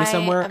invite me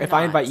somewhere, if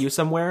I invite you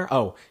somewhere,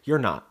 oh, you're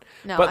not.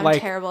 No, but I'm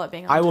like, terrible at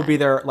being on I will time. be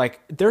there.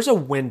 Like, there's a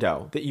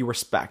window that you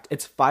respect.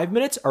 It's 5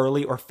 minutes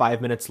early or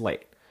 5 minutes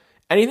late.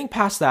 Anything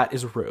past that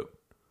is rude.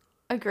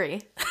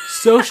 Agree.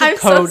 Social I'm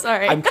code so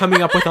sorry. I'm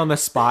coming up with on the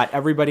spot.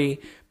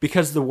 Everybody,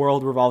 because the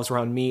world revolves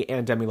around me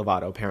and Demi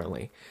Lovato,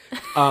 apparently.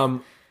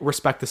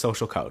 Respect the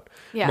social code.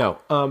 Yeah.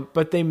 No.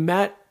 But they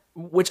met,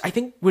 which I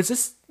think, was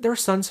this their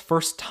son's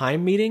first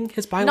time meeting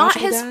his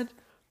biological dad?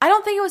 I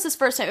don't think it was his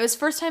first time. It was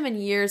first time in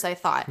years, I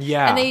thought.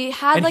 Yeah. And they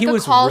had And like he a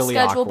was call really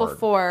schedule awkward.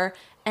 before,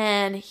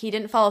 and he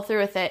didn't follow through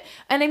with it.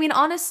 And I mean,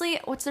 honestly,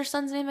 what's their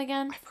son's name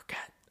again? I forget.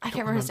 I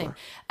can't remember his name.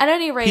 At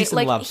any rate, Peace and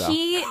like love, though.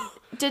 he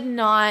did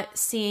not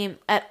seem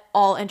at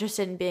all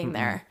interested in being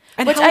there.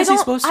 And which how is he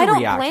supposed to I don't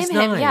react? blame He's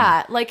him. 9.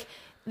 Yeah, like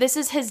this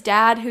is his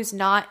dad who's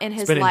not in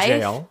his been in life.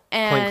 jail.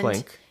 And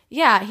Clink, clink.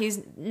 yeah,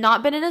 he's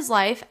not been in his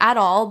life at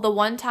all. The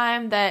one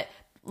time that,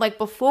 like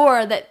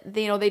before that,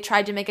 you know, they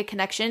tried to make a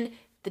connection,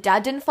 the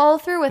dad didn't follow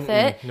through with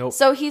it. Nope.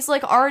 So he's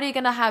like already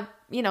gonna have,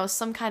 you know,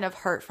 some kind of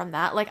hurt from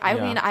that. Like I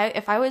Yeah. mean,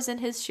 if I was in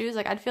his shoes,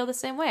 like I'd feel the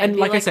same way. I'd And be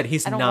like I said,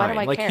 he's why 9. do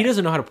I Like care? he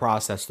doesn't know how to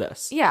process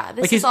this. Yeah,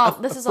 this like is he's all.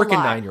 a This is a freaking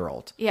lot.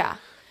 9-year-old. Yeah.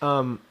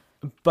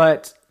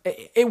 But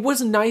it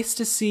was nice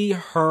to see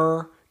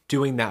her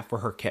doing that for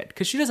her kid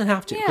because she doesn't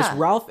have to. Because Yeah.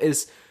 Ralph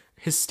is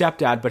his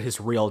stepdad, but his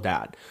real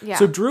dad. Yeah.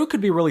 So Drew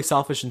could be really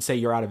selfish and say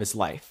you're out of his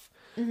life.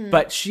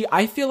 But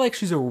I feel like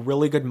she's a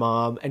really good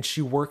mom and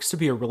she works to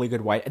be a really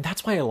good wife. And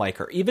that's why I like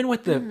her. Even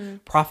with the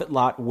profit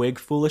lot wig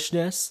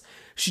foolishness,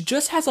 she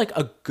just has like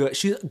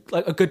she's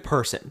like a good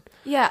person.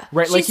 Yeah.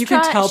 Right? Like you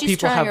can tell she's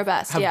people trying have, her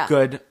best. have Yeah.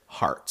 good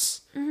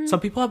hearts. Some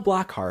people have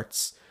black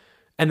hearts.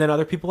 And then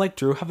other people like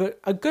Drew have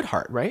a good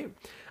heart, right?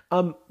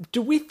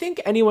 Do we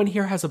think anyone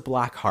here has a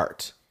black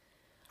heart?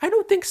 I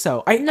don't think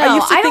so. I used to I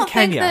think don't think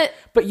Kenya. that-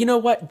 But you know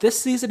what? This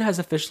season has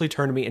officially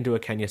turned me into a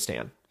Kenya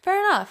stan. Fair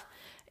enough.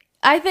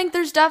 I think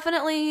there's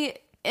definitely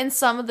in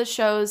some of the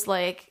shows,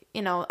 like,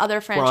 you know,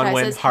 other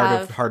franchises Bronwyn,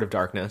 have. Heart of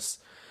Darkness,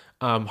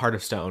 Heart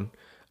of Stone.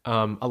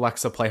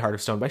 Alexa, play Heart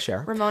of Stone by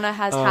Cher. Ramona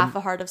has half a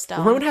heart of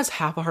stone. Ramona has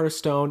half a Heart of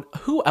Stone.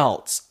 Who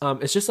else?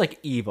 It's just like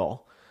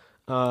evil.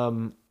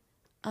 Lisa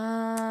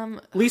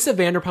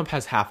Vanderpump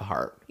has half a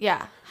heart.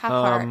 Yeah, half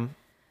heart.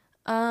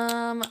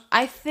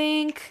 I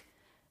think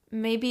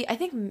maybe. Well,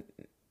 I'm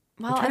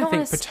I trying don't to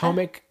want think. to.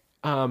 Potomac.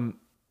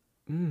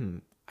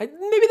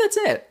 Maybe that's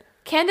it.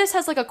 Candace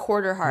has like a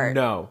quarter heart.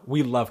 No,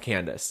 we love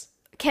Candace.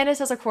 Candace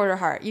has a quarter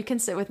heart. You can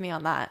sit with me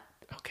on that.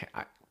 Okay,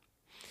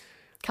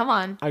 Come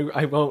on.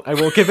 I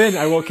won't give in.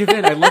 I won't give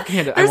in. I love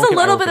Candace. There's a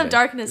little bit of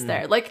darkness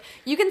there. Like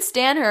you can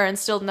stand her and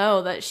still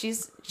know that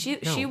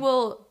she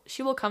will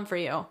come for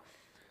you.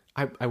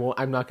 I won't.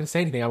 I'm not going to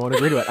say anything. I won't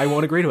agree to it. I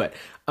won't agree to it.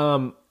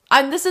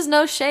 This is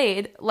no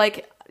shade.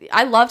 Like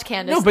I loved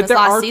Candace No, but this there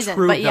last are season,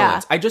 true but yeah.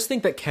 villains. I just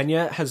think that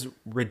Kenya has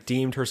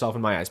redeemed herself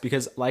in my eyes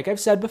because, like I've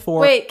said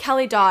before, Wait,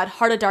 Kelly Dodd,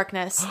 Heart of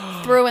Darkness,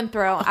 through and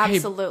through, okay,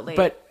 absolutely.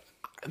 But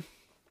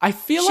I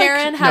feel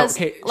Sharon like has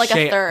like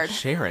a third.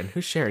 Sharon,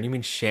 who's Sharon? You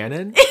mean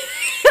Shannon?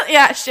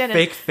 yeah, Shannon.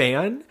 Fake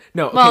fan?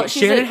 No, okay, Well,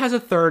 Shannon has a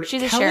third.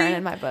 She's a Sharon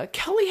in my book.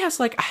 Kelly has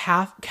like a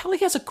half. Kelly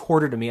has a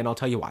quarter to me, and I'll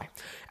tell you why.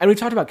 And we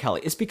talked about Kelly.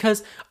 It's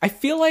because I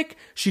feel like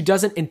she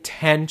doesn't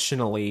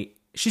intentionally.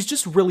 She's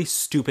just really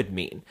stupid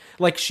mean.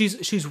 Like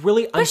she's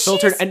really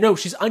unfiltered and no,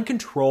 she's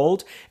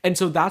uncontrolled. And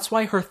so that's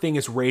why her thing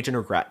is rage and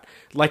regret.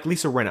 Like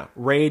Lisa Rinna,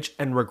 rage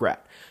and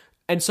regret.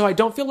 And so I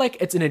don't feel like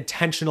it's an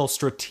intentional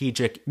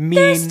strategic mean.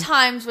 There's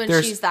times when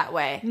she's that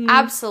way.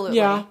 Absolutely.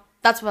 yeah.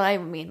 That's what I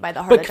mean by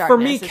the Heart of Darkness. For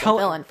me, is a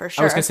villain for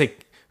sure. I was gonna say,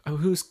 oh,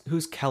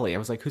 who's Kelly? I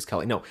was like, who's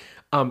Kelly? No,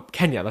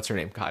 Kenya. That's her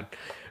name. God,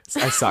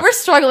 I suck. We're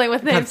struggling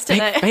with names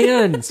today.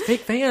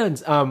 Fake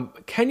fans.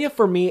 Kenya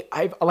for me,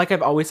 I've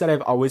always said,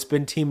 I've always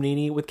been Team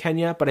Nene with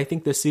Kenya, but I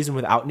think this season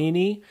without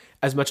Nene,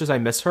 as much as I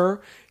miss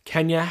her,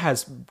 Kenya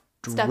has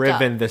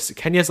driven this.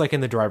 Kenya's like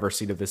in the driver's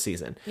seat of this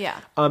season. Yeah.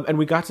 And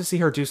we got to see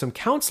her do some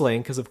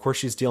counseling because, of course,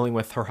 she's dealing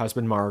with her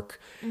husband Mark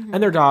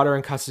and their daughter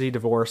in custody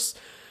divorce.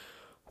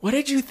 What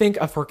did you think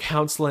of her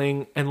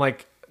counseling and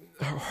like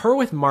her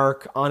with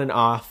Mark on and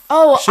off?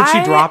 Oh, should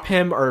she drop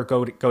him or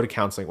go to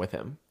counseling with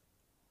him?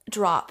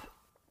 Drop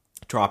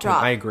Him.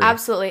 I agree.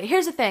 Absolutely.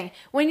 Here's the thing.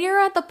 When you're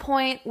at the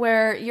point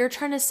where you're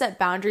trying to set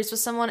boundaries with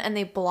someone and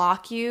they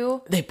block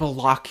you.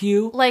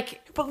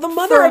 Like, but the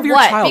mother of your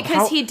what? child.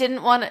 Because she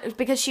didn't want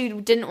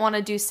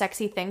to do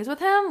sexy things with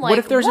him? Like, what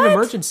if there's an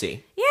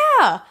emergency?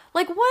 Yeah.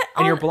 Like what?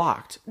 And you're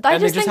blocked. I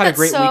and they just just think had a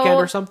great that's weekend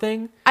or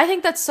something? I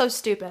think that's so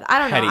stupid. I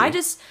don't Petty. know. I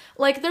just,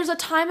 like, there's a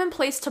time and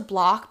place to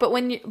block, but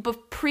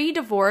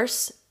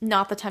pre-divorce,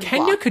 not the time to block.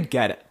 Kenya could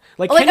get it.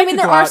 Like, I mean,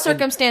 there are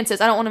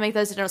circumstances. I don't want to make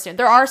those a general statement.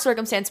 There are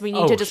circumstances where you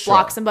need to just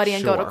block somebody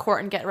and go to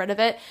court and get rid of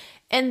it.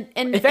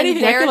 if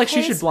anything, I feel like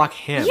she should block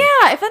him.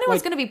 Yeah, if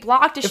anyone's going to be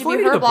blocked, it if should we're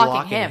be gonna her be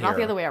blocking him, here. not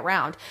the other way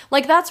around.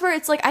 Like, that's where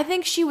it's like, I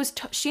think she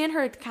and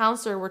her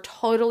counselor were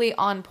totally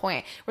on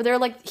point, where they're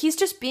like, he's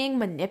just being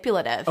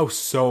manipulative. Oh,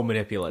 so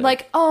manipulative.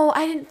 Like, oh,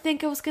 I didn't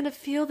think it was going to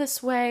feel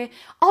this way.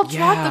 I'll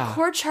drop the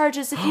court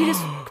charges if you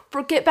just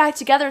get back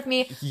together with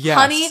me. Yes.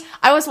 Honey,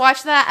 I was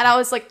watching that and I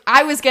was like,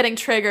 I was getting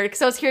triggered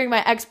because I was hearing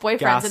my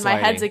ex-boyfriends in my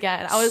heads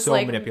again. I was so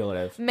like,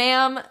 manipulative.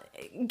 Ma'am,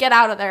 get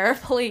out of there,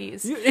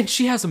 please. And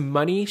she has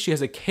money. She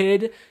has a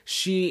kid.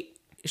 She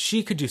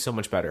could do so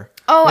much better.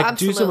 Oh, like,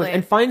 absolutely. Do so much,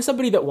 and find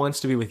somebody that wants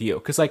to be with you.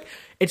 Because, like,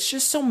 it's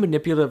just so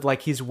manipulative.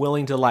 Like, he's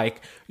willing to,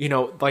 like, you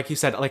know, like you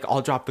said, like,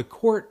 I'll drop the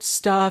court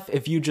stuff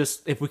if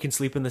we can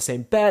sleep in the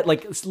same bed.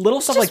 Like,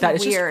 little stuff like that.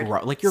 It's weird. just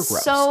gross. Like, you're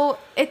gross. So,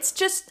 it's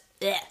just...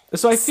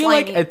 So I feel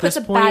slimy. like at Puts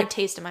this a point, bad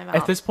taste in my mouth.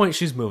 At this point,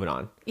 she's moving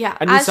on. Yeah,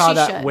 and we as saw she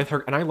that should. with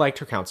her. And I liked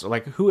her counselor.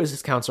 Like, who is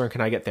this counselor? And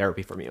can I get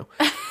therapy from you?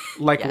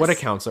 Like, Yes. what a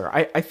counselor!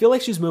 I feel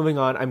like she's moving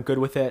on. I'm good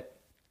with it.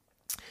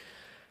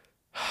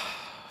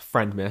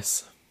 Friend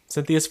miss.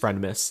 Cynthia's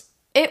friend miss.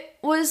 It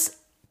was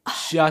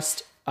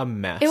Just a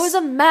mess. It was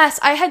a mess.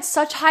 I had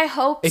such high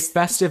hopes. A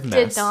festive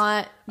mess. Did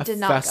not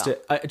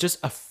go. Just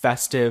a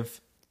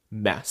festive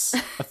mess.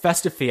 A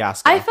festive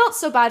fiasco. I felt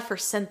so bad for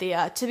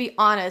Cynthia, to be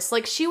honest.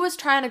 Like, she was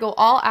trying to go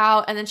all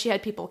out, and then she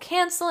had people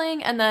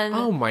canceling, and then...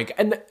 Oh my god.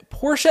 And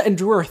Portia and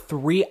Drew are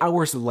 3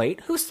 hours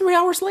late? Who's 3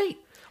 hours late?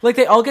 Like,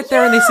 they all get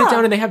there and they sit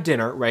down and they have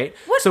dinner, right?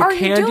 What so are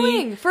Candy, you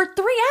doing for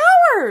 3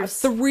 hours?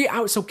 3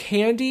 hours. So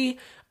Candy,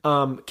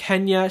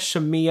 Kenya,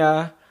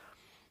 Shamia,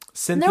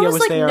 Cynthia was, was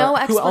like, there. no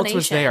Who else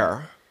was explanation.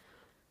 there?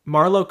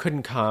 Marlo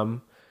couldn't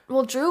come.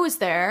 Well, Drew was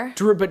there.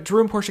 But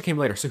Drew and Portia came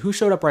later. So who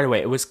showed up right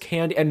away? It was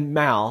Candy and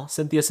Mal.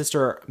 Cynthia's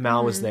sister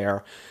Mal was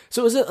there.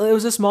 So it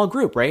was a small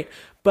group, right?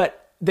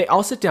 But they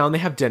all sit down. They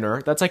have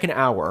dinner. That's like an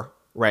hour,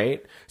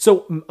 right?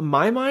 So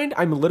my mind,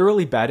 I'm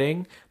literally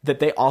betting that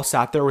they all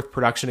sat there with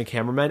production and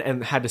cameramen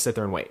and had to sit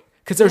there and wait.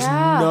 Because there's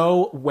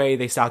no way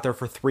they sat there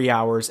for 3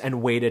 hours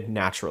and waited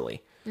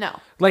naturally. No.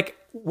 Like,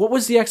 what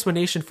was the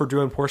explanation for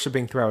Drew and Portia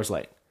being 3 hours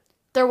late?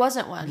 There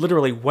wasn't one.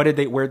 Literally, where'd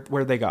they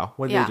go?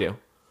 What did they do?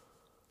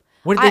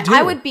 What did they do?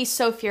 I would be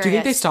so furious. Do you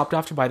think they stopped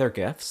off to buy their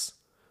gifts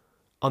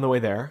on the way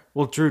there?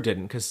 Well, Drew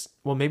didn't, because,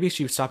 well, maybe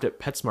she stopped at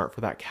PetSmart for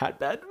that cat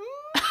bed.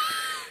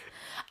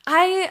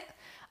 I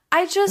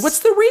just... What's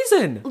the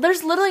reason?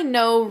 There's literally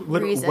no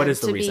reason what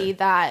is the to reason? be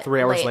that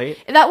 3 hours late?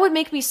 That would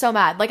make me so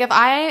mad. Like, if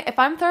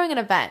I'm throwing an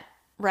event,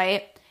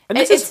 right? And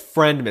this is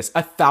friend miss,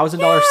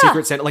 $1,000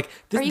 secret Santa. Like,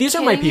 these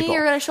are my people. Me?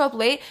 You're gonna show up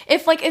late.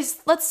 If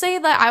let's say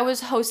that I was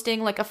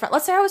hosting like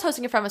let's say I was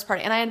hosting a friend's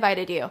party and I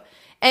invited you.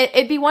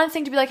 It'd be one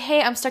thing to be like,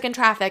 hey, I'm stuck in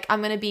traffic.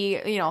 I'm gonna be,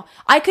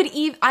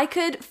 I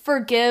could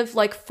forgive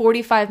like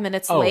 45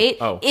 minutes late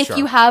if sure.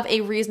 you have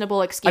a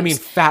reasonable excuse. I mean,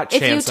 fat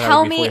chance. If you that I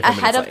tell would be me 45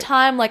 ahead of minutes late.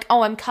 time, like,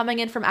 oh, I'm coming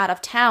in from out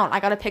of town. I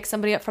gotta pick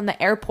somebody up from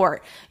the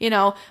airport.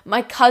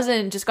 My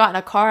cousin just got in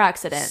a car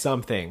accident.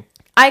 Something.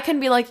 I can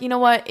be like, you know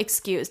what?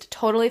 Excused.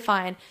 Totally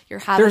fine. You're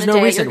having There's a no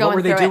day. reason. You're going What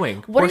were they through doing?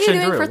 It. What Portia are you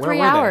and doing Drew, for where 3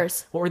 were they?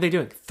 hours? What were they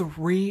doing?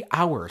 3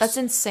 hours. That's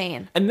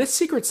insane. And this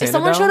secret Santa, If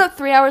someone showed up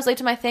 3 hours late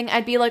to my thing,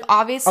 I'd be like,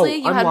 obviously,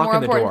 you I'm had more locking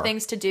the important door.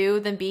 things to do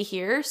than be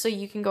here, so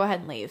you can go ahead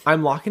and leave.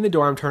 I'm locking the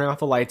door. I'm turning off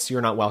the lights.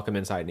 You're not welcome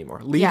inside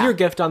anymore. Leave Yeah. your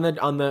gift on the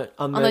doorstep.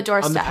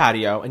 on the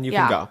patio, and you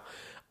can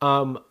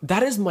go.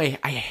 That is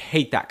I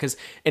hate that, because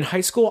in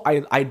high school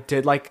I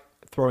did like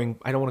throwing,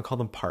 I don't want to call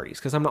them parties,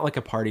 because I'm not like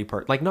a party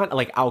like not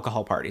like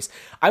alcohol parties.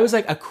 I was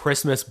like a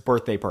Christmas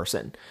birthday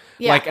person.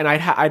 Yeah. Like, and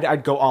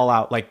I'd go all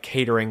out, like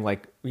catering,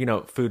 like,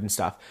 food and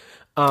stuff.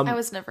 I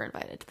was never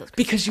invited to those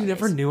Because you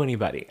parties. never knew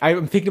anybody.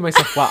 I'm thinking to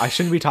myself, wow, I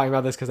shouldn't be talking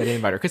about this because I didn't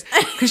invite her.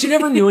 Because you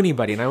never knew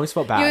anybody, and I always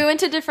felt bad. We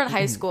went to different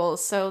high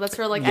schools, so that's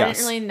where like I didn't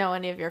really know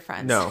any of your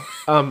friends. No.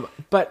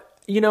 But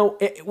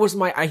it was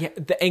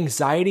the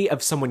anxiety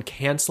of someone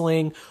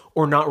canceling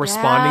or not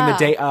responding the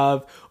day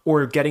of,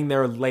 or getting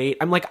there late.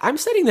 I'm like, I'm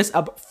setting this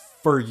up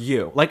for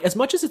you. Like, as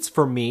much as it's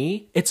for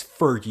me, it's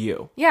for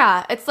you.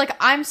 Yeah, it's like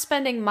I'm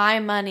spending my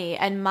money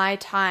and my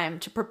time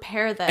to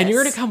prepare this. And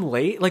you're going to come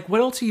late? Like,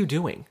 what else are you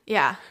doing?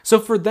 Yeah. So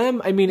for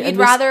them, I mean... You'd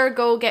rather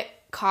go get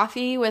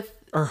coffee with...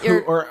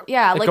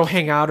 go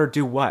hang out or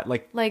do what?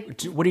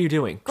 What are you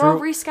doing? Go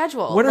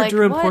reschedule. What are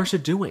Drew and Portia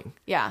doing?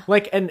 Yeah.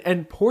 Like,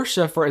 and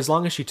Portia, for as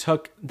long as she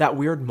took that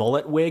weird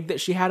mullet wig that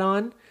she had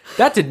on,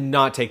 that did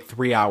not take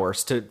 3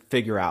 hours to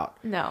figure out.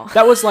 No.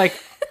 That was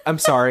like, I'm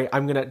sorry,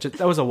 that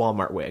was a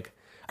Walmart wig.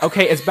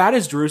 Okay, as bad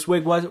as Drew's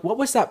wig was, what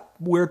was that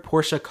weird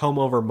Portia comb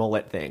over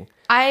mullet thing?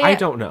 I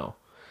don't know.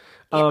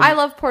 I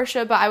love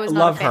Portia, but I was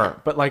not a fan. Love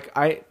her, but like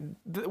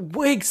the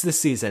wigs this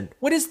season.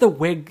 What is the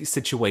wig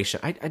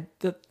situation?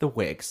 The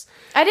wigs.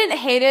 I didn't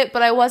hate it,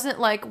 but I wasn't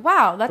like,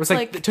 wow, that's It was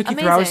like it took you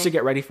amazing. 3 hours to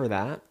get ready for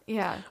that.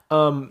 Yeah.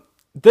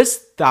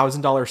 This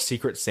 $1,000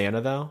 Secret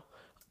Santa though,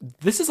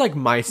 this is like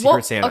my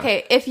Secret Santa.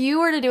 Okay, if you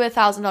were to do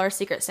 $1,000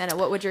 Secret Santa,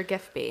 what would your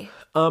gift be?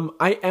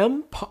 I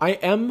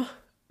am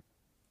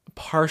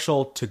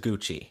partial to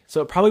Gucci,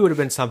 so it probably would have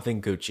been something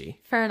Gucci.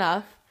 Fair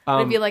enough.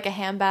 Would it be like a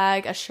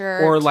handbag, a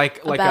shirt, or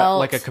like a belt?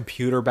 like a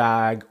computer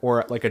bag,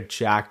 or like a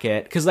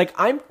jacket? Because like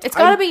it's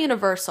got to be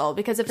universal,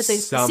 because if it's a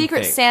something.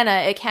 Secret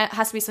Santa,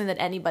 has to be something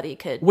that anybody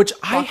could. Which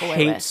I walk away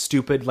hate with.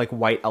 stupid like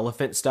white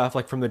elephant stuff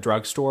like from the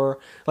drugstore.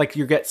 Like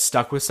you get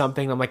stuck with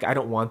something. I'm like, I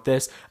don't want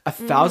this.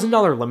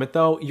 $1,000 limit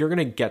though, you're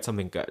gonna get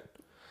something good.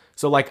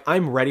 So like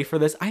I'm ready for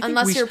this.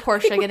 Unless you're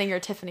Portia getting your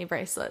Tiffany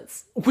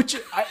bracelets. Which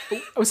I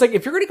was like,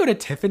 if you're gonna go to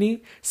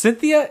Tiffany,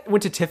 Cynthia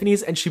went to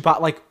Tiffany's and she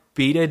bought like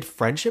beaded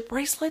friendship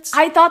bracelets.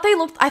 I thought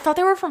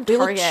they were from They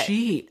Target. look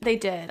cheap. They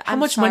did. How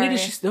much money did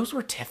she? Those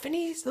were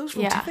Tiffany's. Those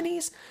were Yeah.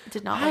 Tiffany's.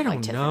 Did not I look don't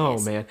like know,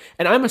 Tiffany's. man.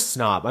 And I'm a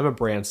snob. I'm a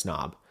brand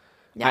snob.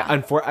 Yeah.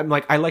 I'm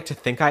like, I like to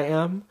think I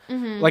am.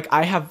 Like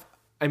I have.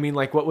 I mean,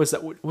 like, what was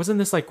that? Wasn't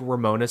this like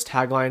Ramona's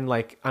tagline?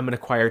 Like, I'm an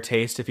acquired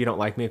taste. If you don't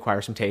like me,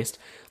 acquire some taste.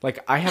 Like,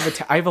 I have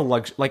a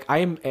like, I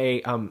am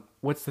a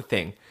what's the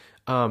thing?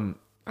 I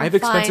have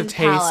expensive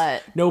taste.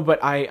 Palate. No, but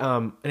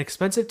an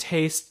expensive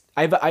taste.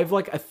 I have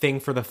like a thing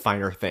for the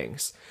finer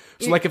things.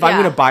 So like if I'm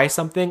Yeah. gonna buy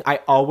something, I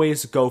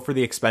always go for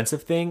the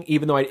expensive thing,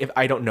 even though if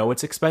I don't know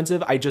it's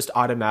expensive, I just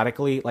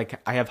automatically like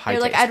I have high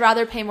You're taste. like, I'd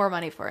rather pay more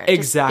money for it.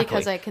 Exactly. Just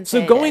because I can so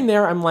say going it.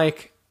 there, I'm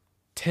like,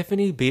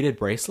 Tiffany beaded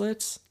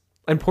bracelets?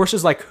 And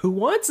Portia's like, who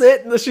wants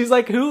it? And she's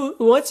like, who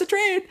wants to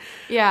trade?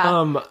 Yeah.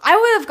 I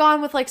would have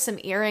gone with like some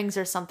earrings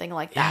or something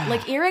like that. Yeah.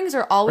 Like earrings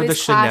are always the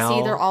classy.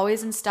 Chanel. They're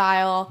always in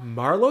style.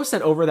 Marlo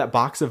sent over that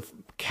box of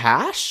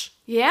cash.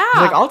 Yeah.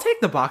 He's like, I'll take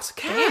the box of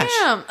cash.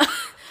 Damn.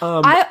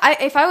 I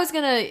if I was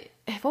gonna,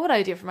 what would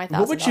I do for my $1,000?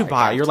 What would you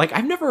buy? gift? You're like,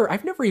 I've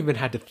never even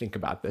had to think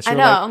about this. I You're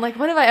know. like, I'm like,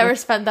 when have I ever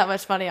spent that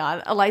much money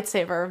on a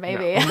lightsaber?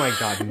 Maybe. oh my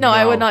God, no,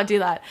 I no. would not do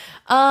that.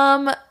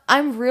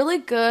 I'm really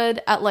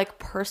good at like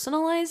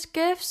personalized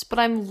gifts, but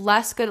I'm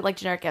less good at like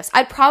generic gifts.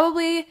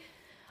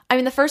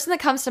 The first thing that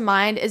comes to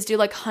mind is do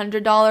like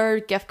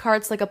 $100 gift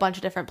cards, like a bunch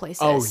of different places.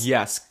 oh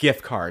yes,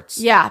 gift cards.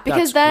 Yeah,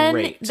 because That's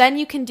great. then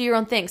you can do your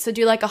own thing. So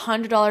do like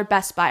 $100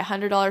 Best Buy,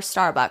 $100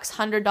 Starbucks,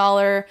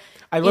 $100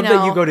 I love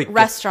that you go to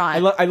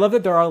restaurant. I love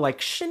that they're all like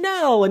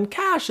Chanel and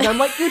cash, and I'm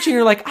like,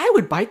 you're like, I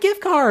would buy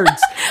gift cards.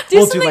 do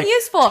We'll something like,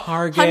 useful.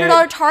 Target,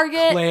 $100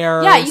 Target.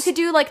 Claire's, Yeah, you could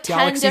do like 10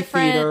 Galaxy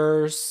different.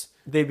 Theaters.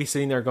 They'd be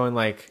sitting there going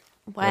like,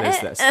 what is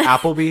What? this?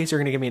 Applebee's? You're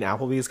gonna give me an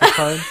Applebee's gift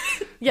card?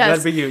 Yes.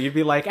 That'd be you. You'd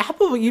be like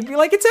You'd be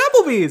like, it's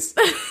Applebee's.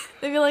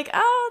 They'd be like,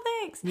 oh,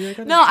 thanks. Like,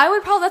 oh, No,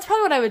 that's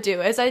probably what I would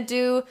do. Is I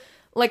do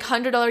like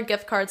 $100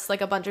 gift cards to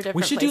like a bunch of different.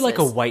 We should places. do like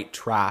a white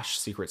trash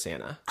Secret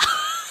Santa.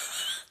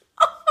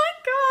 Oh my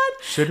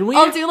god! Shouldn't we?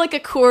 I'll do like a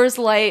Coors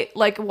Light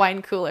like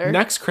wine cooler.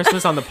 Next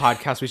Christmas on the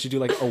podcast, we should do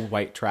like a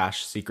white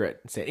trash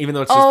Secret Santa, even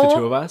though it's just the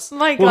two of us.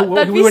 My God,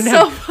 that'd be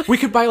so funny. We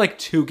could buy like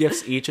 2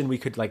 gifts each, and we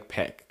could like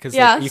pick because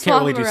Yeah, you swap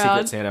can't really them do around.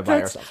 Secret Santa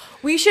by ourselves.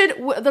 We should.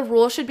 The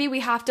rule should be we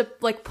have to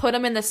like put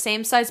them in the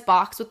same size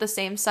box with the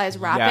same size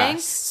wrapping,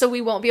 Yes. so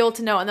we won't be able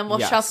to know, and then we'll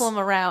Yes. shuffle them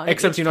around. and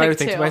Except each you know what I pick would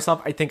think to two.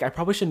 myself? I think I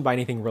probably shouldn't buy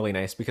anything really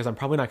nice because I'm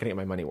probably not going to get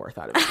my money worth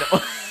out of it.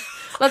 No.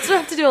 Let's not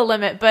have to do a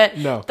limit, but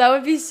No. that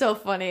would be so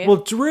funny. Well,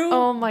 Drew.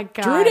 Oh my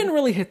God. Drew didn't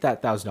really hit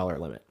that $1,000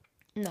 limit.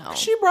 no.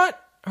 She brought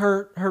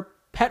her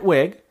pet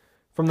wig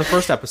from the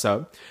first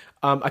episode,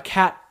 a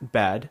cat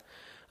bed.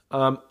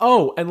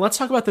 And let's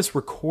talk about this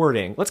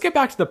recording. Let's get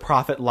back to the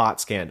Prophet Lot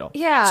scandal.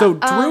 Yeah, So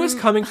Drew is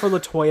coming for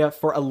LaToya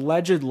for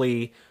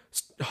allegedly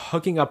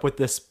hooking up with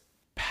this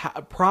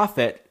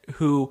prophet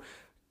who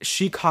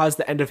she caused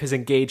the end of his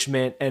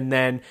engagement, and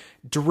then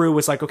Drew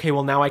was like, okay,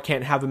 well now I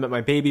can't have him at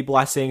my baby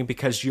blessing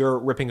because you're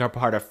ripping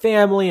apart our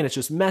family and it's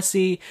just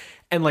messy,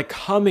 and like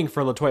coming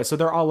for LaToya. So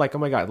they're all like, oh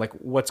my God, like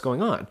what's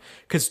going on?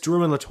 Because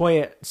Drew and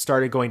LaToya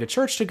started going to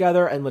church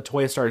together, and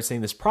LaToya started seeing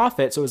this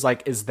prophet. So it was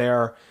like, is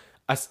there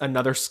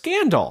another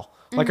scandal?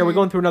 Like, are we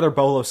going through another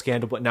Bolo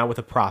scandal, but now with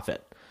a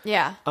prophet?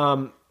 Yeah.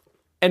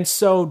 And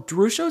so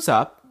Drew shows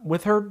up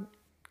with her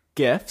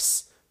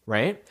gifts,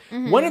 right?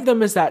 One of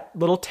them is that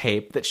little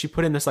tape that she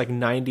put in this like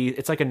 90s,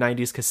 it's like a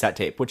 90s cassette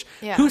tape, which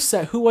Yeah.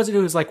 who was it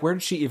who was like, where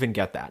did she even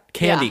get that?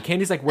 Candy. Yeah.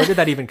 Candy's like, where did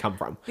that even come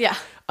from? Yeah.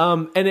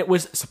 And it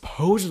was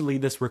supposedly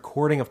this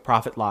recording of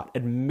Prophet Lot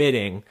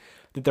admitting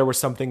that there was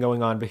something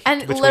going on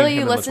And between literally, him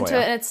you and listen to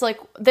LaToya. it, and it's like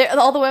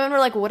all the women were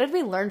like, "What did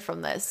we learn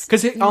from this?"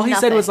 Because all he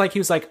said was Nothing. like, he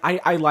was like,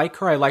 I like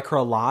her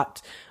a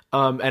lot.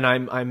 And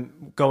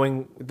I'm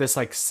going this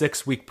like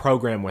 6-week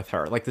program with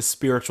her, like this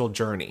spiritual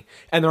journey.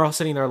 And they're all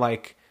sitting there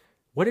like,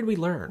 what did we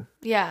learn?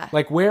 Yeah.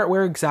 Like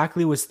where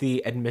exactly was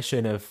the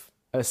admission of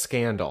a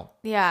scandal?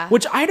 Yeah.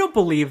 Which I don't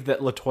believe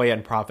that LaToya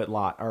and Prophet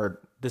Lot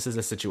this is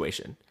a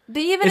situation. But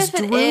even if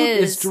it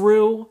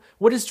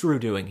What is Drew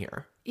doing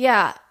here?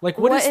 yeah. Like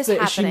what is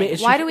happening?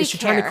 Why do we is she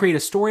care? trying to create a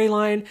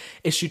storyline?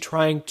 Is she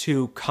trying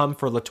to come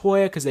for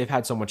LaToya because they've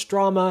had so much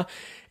drama?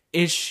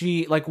 Is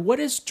she like, what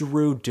is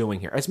Drew doing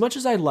here? As much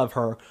as I love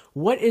her,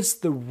 what is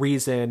the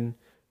reason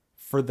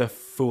for the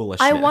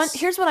foolishness?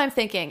 Here's what I'm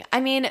thinking. I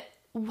mean,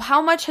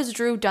 how much has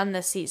Drew done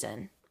this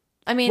season?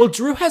 I mean, Well,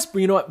 Drew has,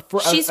 you know what,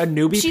 for a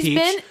newbie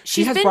Peach,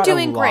 she's has been brought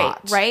doing a great,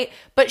 lot. right?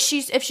 But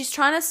if she's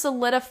trying to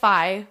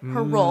solidify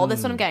her role,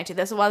 that's what I'm getting to.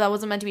 This is why that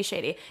wasn't meant to be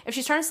shady. If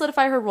she's trying to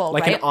solidify her role,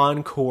 Like right? an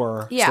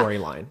encore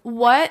storyline.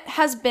 What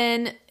has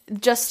been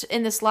just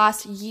in this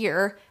last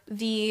year,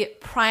 the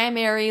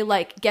primary,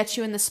 like, get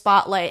you in the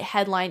spotlight,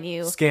 headline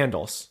you.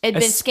 Scandals. It'd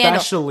been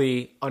scandals.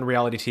 Especially on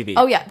reality TV.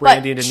 Oh, yeah.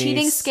 Brandy but and Denise.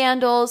 cheating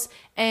scandals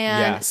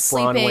and Yes,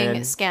 sleeping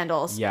Bronwyn.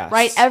 scandals. Yes.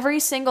 Right? Every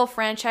single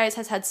franchise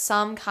has had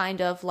some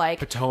kind of, like,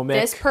 Potomac.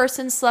 this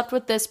person slept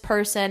with this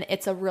person.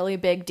 It's a really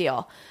big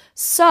deal.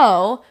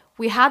 So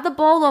we had the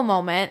Bolo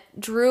moment.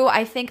 Drew,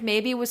 I think,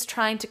 maybe was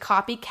trying to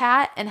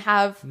copycat and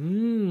have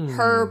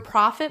her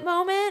profit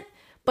moment,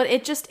 but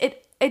it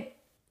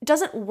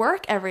doesn't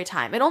work every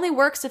time. It only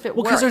works if it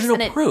works. Because there's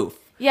no proof.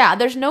 Yeah,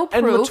 there's no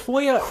proof. And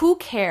LaToya, who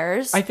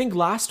cares? I think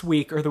last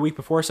week or the week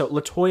before, so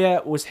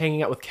LaToya was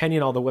hanging out with Kenya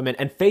and all the women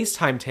and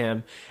FaceTimed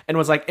him and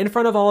was like, in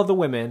front of all of the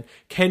women,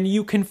 can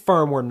you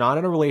confirm we're not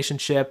in a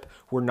relationship?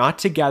 We're not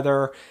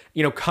together.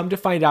 You know, come to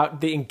find out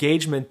the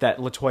engagement that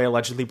LaToya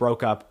allegedly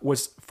broke up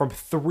was from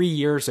 3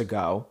 years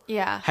ago.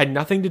 Yeah. Had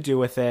nothing to do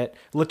with it.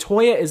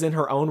 LaToya is in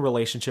her own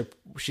relationship.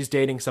 She's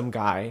dating some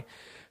guy.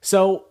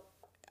 So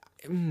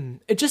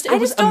it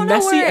was a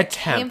messy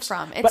attempt. Came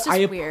from. It's but just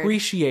I weird.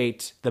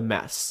 appreciate the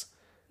mess.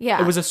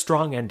 Yeah. It was a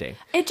strong ending.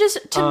 It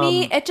just, to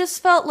me, it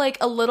just felt like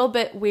a little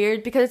bit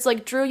weird because it's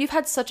like, Drew, you've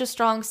had such a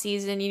strong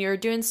season. You're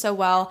doing so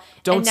well.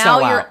 And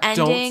now you're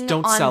ending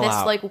don't on sell this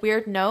out. like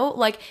weird note.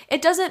 Like,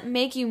 it doesn't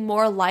make you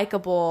more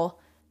likable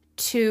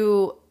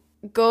to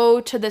go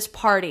to this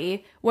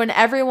party when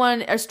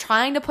everyone is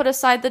trying to put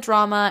aside the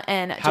drama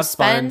and Have just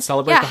fun, spend,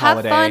 celebrate the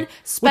holiday. Have fun, Which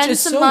spend is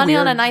some so money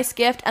on a weird. nice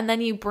gift, and then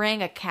you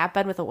bring a cat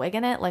bed with a wig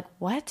in it. Like,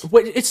 what?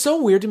 It's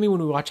so weird to me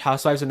when we watch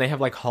Housewives and they have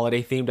like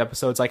holiday themed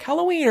episodes like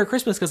Halloween or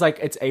Christmas because like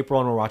it's April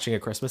and we're watching a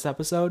Christmas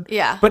episode.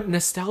 Yeah. But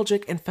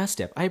nostalgic and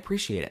festive. I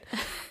appreciate it.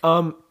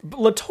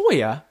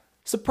 LaToya,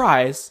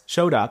 surprise,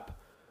 showed up.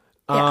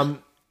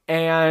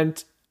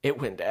 And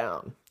it went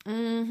down.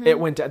 Mm-hmm. It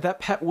went down. That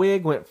pet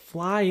wig went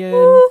flying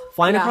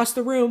across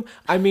the room.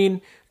 I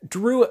mean,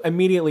 Drew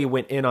immediately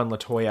went in on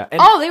LaToya.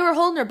 And they were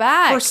holding her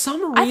back. for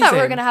some reason, I thought we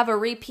were going to have a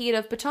repeat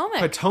of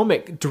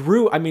Potomac.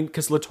 Drew, I mean,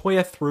 because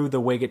LaToya threw the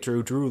wig at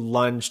Drew. Drew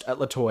lunged at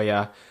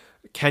LaToya.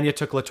 Kenya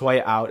took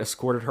LaToya out,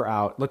 escorted her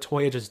out.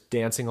 LaToya just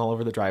dancing all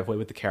over the driveway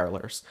with the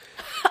carolers.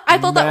 I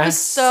thought that was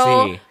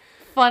so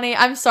funny.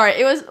 I'm sorry.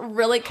 It was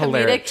really comedic.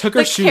 Hilarious. Took her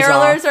the shoes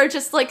carolers off. are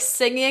just like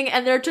singing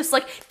and they're just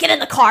like, get in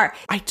the car.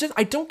 I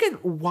don't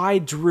get why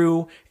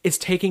Drew is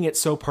taking it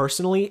so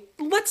personally.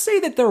 Let's say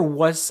that there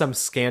was some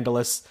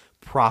scandalous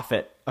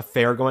profit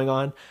affair going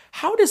on.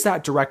 How does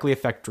that directly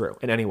affect Drew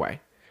in any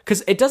way?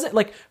 Because it doesn't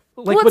like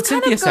what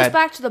Cynthia said. It goes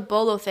back to the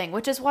Bolo thing,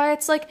 which is why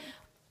it's like,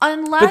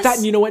 unless... But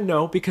that, you know what?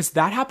 No, because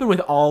that happened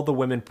with all the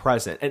women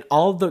present and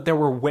there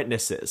were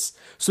witnesses.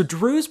 So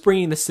Drew's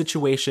bringing the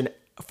situation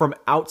from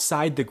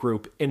outside the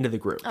group into the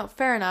group. Oh,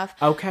 fair enough.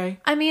 Okay.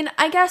 I mean,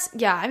 I guess,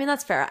 yeah, I mean,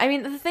 that's fair. I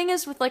mean, the thing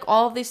is with like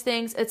all of these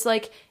things, it's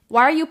like,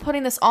 why are you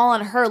putting this all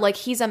on her? Like,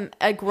 he's a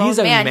grown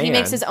man. He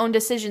makes his own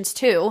decisions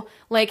too.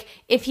 Like,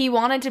 if he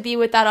wanted to be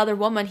with that other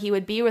woman, he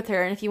would be with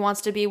her. And if he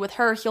wants to be with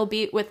her, he'll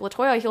be with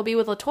LaToya. He'll be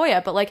with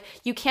LaToya. But like,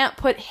 you can't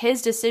put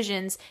his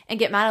decisions and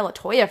get mad at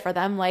LaToya for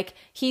them. Like,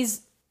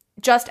 he's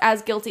just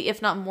as guilty,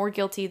 if not more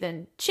guilty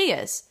than she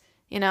is.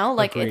 You know?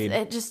 Like,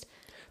 it just...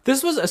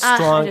 This was a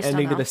strong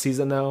ending to the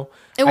season, though.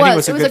 It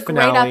was a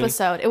great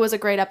episode. It was a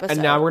great episode.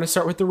 And now we're going to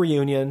start with the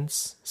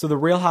reunions. So the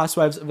Real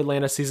Housewives of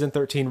Atlanta season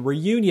 13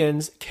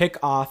 reunions kick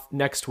off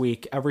next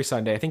week, every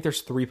Sunday. I think there's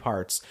 3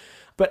 parts.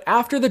 But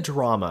after the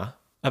drama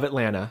of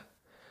Atlanta,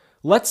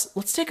 let's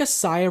take a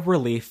sigh of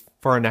relief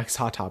for our next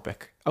hot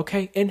topic.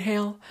 Okay,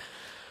 inhale,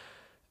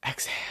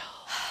 exhale.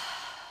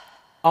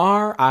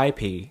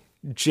 R.I.P.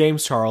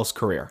 James Charles'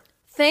 career.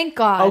 Thank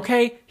God.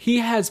 Okay, he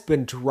has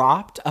been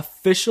dropped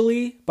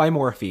officially by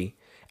Morphe,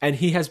 and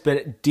he has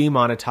been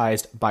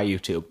demonetized by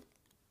YouTube.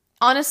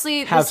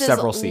 Honestly, this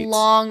is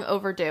long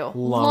overdue.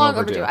 Long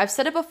overdue. I've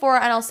said it before,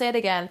 and I'll say it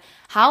again.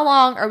 How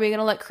long are we going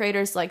to let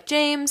creators like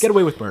James... get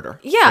away with murder?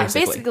 Yeah,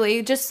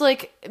 basically. Just,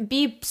 like,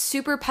 be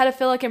super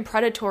pedophilic and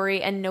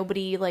predatory, and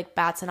nobody, like,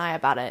 bats an eye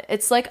about it.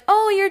 It's like,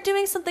 oh, you're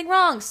doing something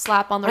wrong.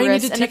 Slap on the wrist. I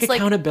need to take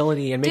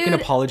accountability and make an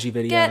apology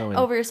video. Get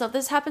over yourself.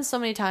 This happens so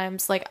many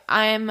times. Like,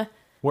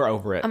 we're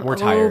over it. We're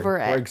tired. Over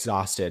it. We're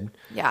exhausted.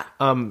 Yeah.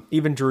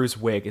 Even Drew's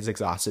wig is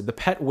exhausted. The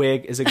pet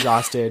wig is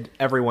exhausted.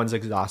 Everyone's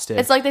exhausted.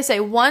 It's like they say,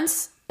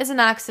 once is an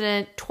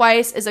accident,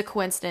 twice is a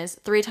coincidence,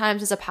 3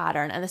 times is a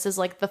pattern, and this is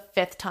like the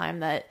 5th time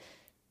that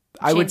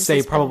I would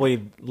say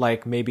probably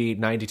like maybe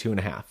 92 and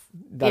a half.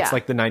 That's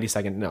like the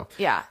 90-second no.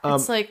 Yeah.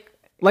 It's like,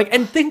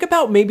 and think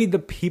about maybe the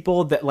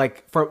people that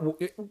like,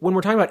 when we're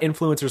talking about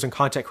influencers and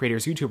content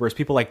creators, YouTubers,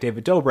 people like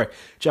David Dobrik,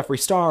 Jeffree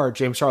Star,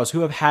 James Charles,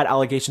 who have had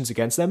allegations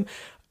against them.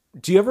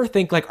 Do you ever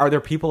think, like, are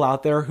there people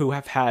out there who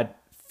have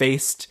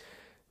faced,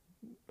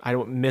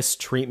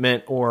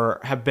 mistreatment or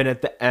have been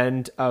at the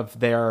end of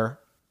their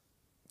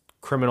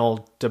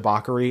criminal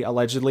debauchery,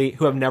 allegedly,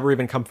 who have never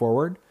even come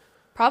forward?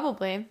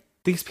 Probably.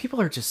 These people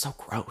are just so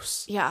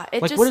gross. Yeah.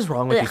 What is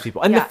wrong with these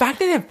people? And the fact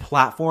that they have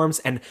platforms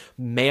and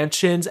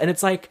mansions, and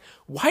it's like,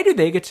 why do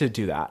they get to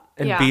do that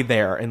and be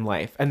there in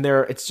life? And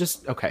it's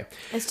just, okay.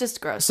 It's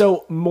just gross.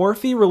 So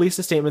Morphe released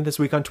a statement this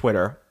week on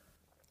Twitter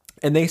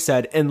And they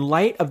said, in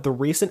light of the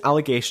recent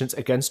allegations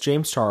against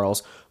James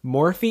Charles,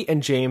 Morphe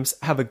and James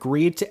have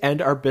agreed to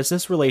end our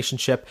business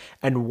relationship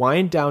and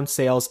wind down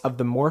sales of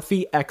the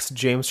Morphe X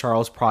James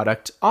Charles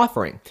product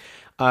offering.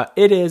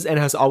 It is and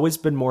has always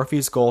been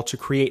Morphe's goal to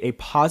create a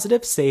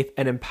positive, safe,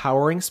 and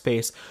empowering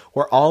space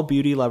where all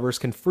beauty lovers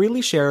can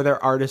freely share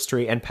their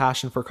artistry and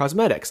passion for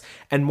cosmetics.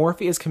 And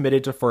Morphe is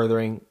committed to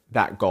furthering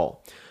that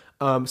goal.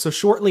 So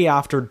shortly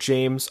after,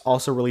 James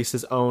also released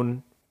his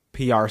own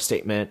PR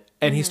statement,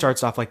 and he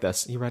starts off like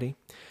this. You ready?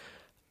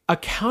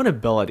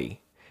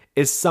 Accountability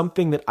is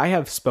something that I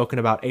have spoken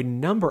about a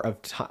number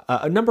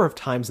of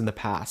times in the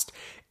past.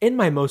 In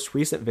my most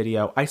recent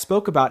video, I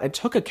spoke about and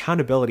took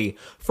accountability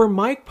for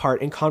my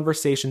part in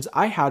conversations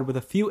I had with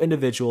a few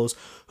individuals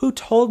who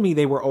told me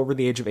they were over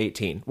the age of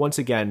 18. Once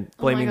again,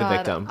 blaming the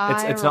victim.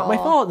 It's not my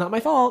fault, not my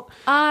fault.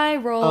 I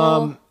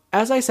roll.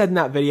 As I said in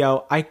that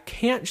video, I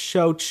can't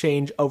show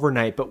change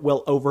overnight, but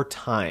will over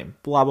time.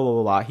 Blah, blah, blah,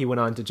 blah, blah. He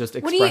went on to just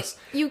express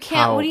you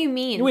can't, what do you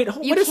mean? Wait, you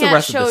what does the can't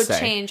rest of show this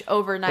say? Change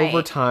overnight.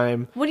 Over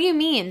time. What do you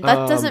mean?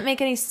 That doesn't make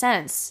any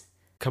sense.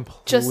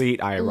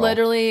 Complete eye roll.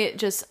 Literally,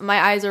 just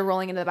my eyes are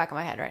rolling into the back of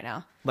my head right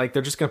now. Like,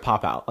 they're just going to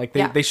pop out. Like,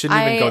 they shouldn't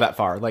even go that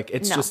far. Like,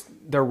 it's just,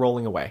 they're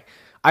rolling away.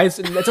 It's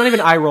not even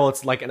an eye roll.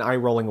 It's like an eye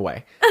rolling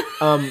away.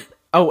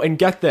 Oh, and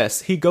get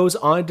this. He goes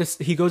on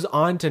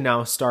to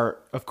now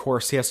start, of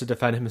course, he has to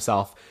defend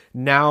himself.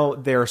 Now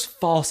there's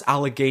false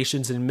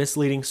allegations and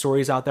misleading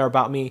stories out there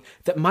about me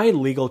that my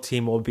legal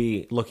team will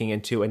be looking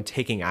into and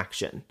taking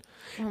action.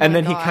 And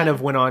then he kind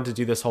of went on to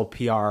do this whole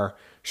PR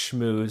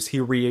schmooze.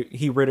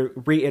 He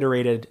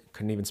reiterated,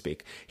 couldn't even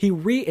speak. He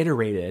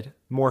reiterated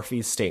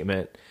Morphe's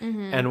statement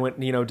and went,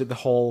 did the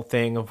whole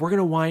thing of, we're going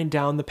to wind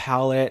down the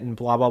palette and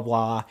blah, blah,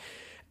 blah.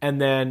 And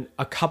then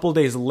a couple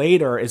days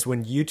later is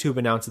when YouTube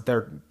announced that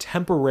they're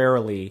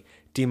temporarily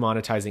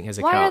demonetizing his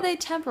account. Why are they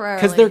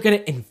temporarily? Because they're going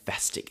to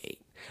investigate.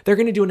 They're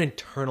going to do an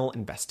internal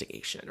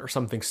investigation or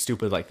something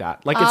stupid like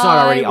that. Like, it's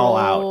not already all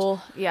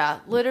out. Yeah,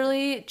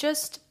 literally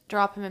just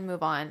drop him and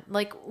move on.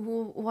 Like,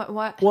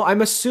 what? Well,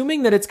 I'm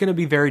assuming that it's going to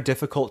be very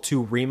difficult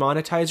to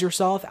remonetize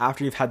yourself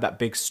after you've had that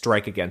big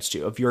strike against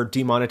you. If you're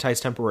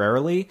demonetized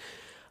temporarily,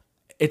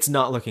 it's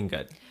not looking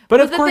good. But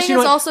of course, the thing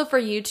is also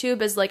for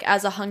YouTube is like,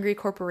 as a hungry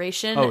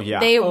corporation,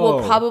 they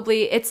will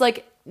probably, it's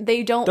like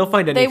they'll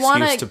find any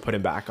excuse to put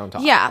him back on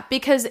top. Yeah,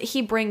 because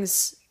he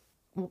brings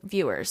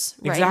viewers,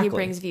 right? Exactly. He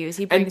brings views,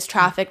 he brings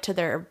traffic to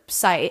their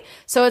site.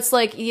 So it's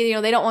like,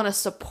 they don't want to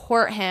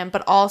support him,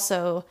 but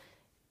also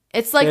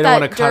it's like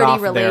that dirty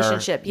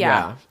relationship.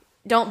 Yeah.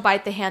 Don't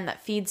bite the hand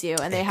that feeds you.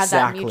 And they have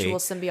that mutual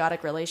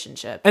symbiotic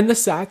relationship. And the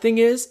sad thing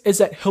is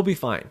that he'll be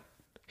fine.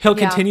 He'll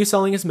continue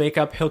selling his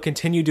makeup. He'll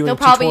continue doing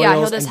tutorials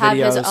he'll just and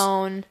videos. Have his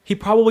own He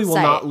probably will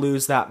not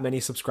lose that many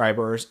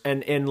subscribers.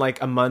 And in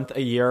like a month,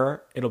 a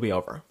year, it'll be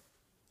over.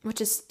 Which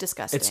is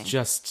disgusting. It's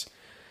just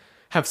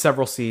have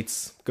several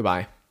seats.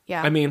 Goodbye.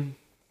 Yeah. I mean,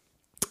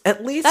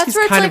 at least he's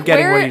kind of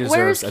getting what he deserves.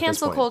 Where's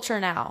cancel culture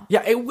now?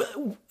 Yeah.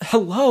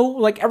 Hello.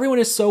 Like, everyone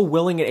is so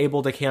willing and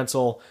able to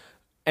cancel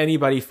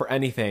anybody for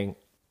anything.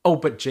 Oh,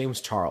 but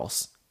James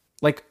Charles.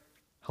 Like,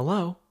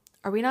 hello.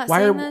 Are we not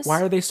seeing this?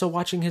 Why are they still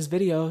watching his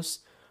videos?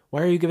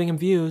 Why are you giving him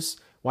views?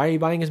 Why are you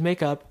buying his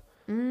makeup?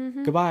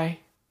 Mm-hmm.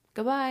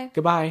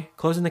 Goodbye.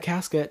 Closing the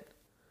casket.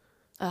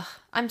 Ugh,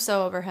 I'm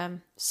so over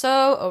him.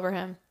 So over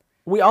him.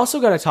 We also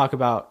got to talk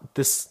about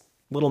this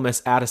little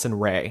Miss Addison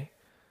Rae.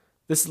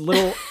 This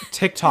little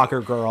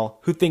TikToker girl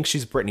who thinks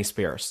she's Britney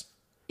Spears.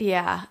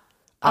 Yeah.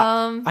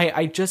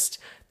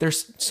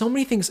 There's so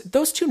many things.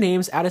 Those two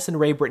names, Addison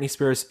Rae, Britney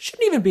Spears,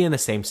 shouldn't even be in the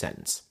same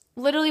sentence.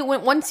 Literally,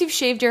 once you've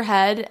shaved your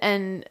head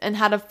and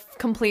had a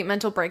complete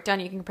mental breakdown,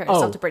 you can compare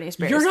yourself to Britney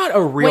Spears. You're not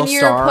a real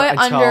star when you're put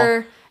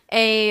under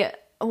a,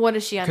 what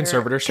is she under?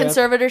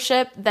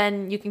 Conservatorship,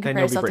 then you can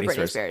compare yourself to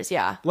Britney Spears.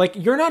 Yeah. Like,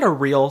 you're not a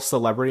real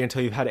celebrity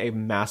until you've had a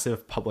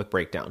massive public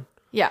breakdown.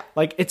 Yeah.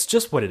 Like, it's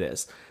just what it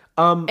is.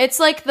 It's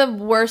like the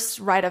worst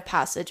rite of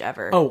passage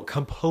ever. Oh,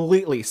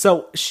 completely.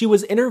 So she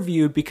was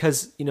interviewed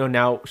because,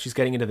 now she's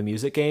getting into the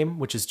music game,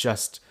 which is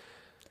just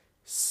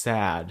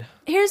sad.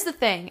 Here's the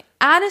thing.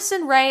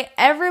 Addison Rae,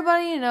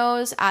 everybody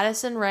knows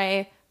Addison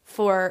Rae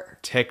for her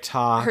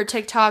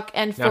TikTok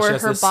and for her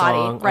body,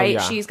 song. right? Oh,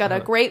 yeah. She's got a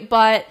great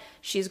butt.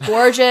 She's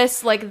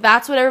gorgeous. Like,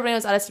 that's what everybody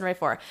knows Addison Rae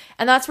for.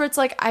 And that's where it's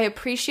like, I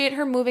appreciate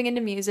her moving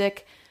into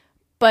music,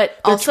 but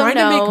they're also trying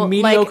to make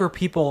mediocre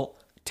people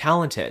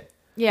talented.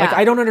 Yeah. Like,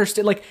 I don't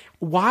understand. Like,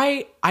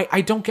 why?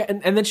 I don't get.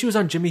 And then she was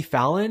on Jimmy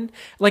Fallon.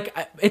 Like,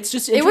 it's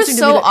just interesting. It was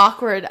so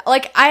awkward.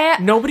 Like,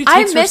 nobody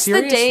takes her I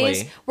seriously. miss the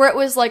days where it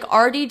was like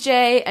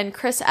RDJ and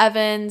Chris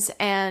Evans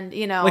and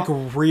like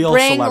real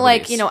celebrities.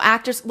 Like,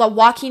 actors, like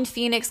Joaquin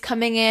Phoenix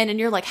coming in, and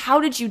you're like,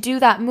 how did you do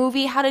that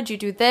movie? How did you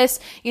do this?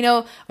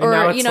 Or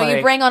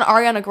you bring on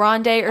Ariana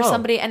Grande or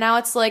somebody, and now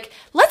it's like,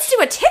 let's do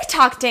a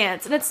TikTok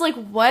dance, and it's like,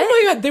 what?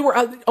 Oh my god, they were.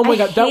 Oh my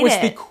god, that was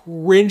the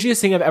cringiest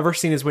thing I've ever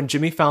seen. Is when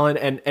Jimmy Fallon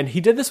and he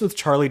did this with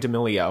Charlie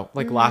D'Amelio,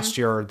 like last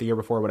year or the year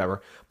before, or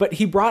whatever. But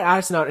he brought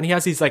Addison out, and he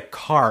has these like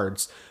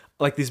cards,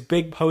 like these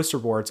big poster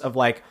boards of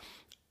like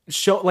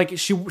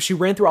she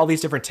ran through all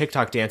these different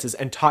TikTok dances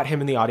and taught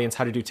him in the audience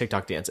how to do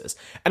TikTok dances.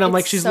 And I'm It's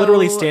like, she's so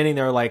literally standing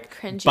there like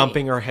cringy.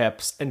 bumping her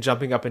hips and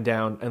jumping up and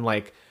down. And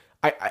like,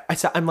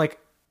 I'm like,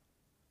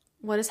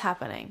 What is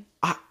happening?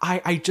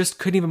 I just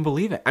couldn't even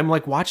believe it. I'm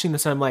like watching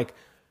this and I'm like,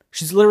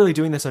 she's literally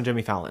doing this on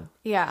Jimmy Fallon.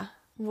 Yeah.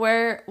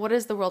 What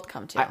does the world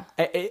come to?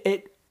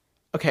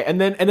 Okay.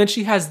 And then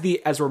she has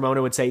as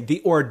Ramona would say,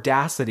 the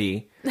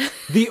audacity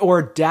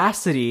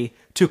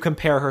to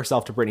compare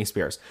herself to Britney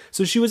Spears.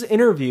 So she was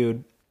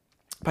interviewed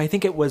by, I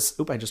think it was,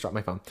 I just dropped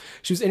my phone.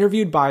 She was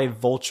interviewed by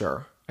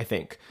Vulture, I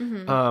think.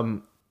 Mm-hmm.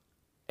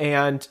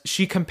 And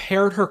she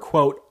compared her,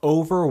 quote,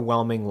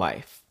 overwhelming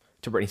life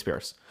to Britney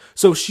Spears.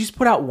 So she's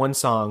put out one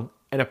song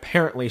and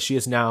apparently she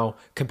is now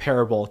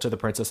comparable to the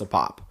Princess of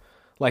Pop.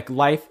 Like,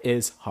 life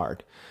is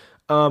hard.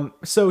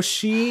 So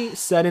she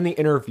said in the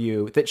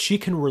interview that she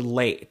can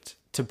relate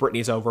to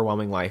Britney's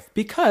overwhelming life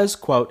because,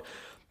 quote,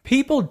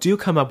 people do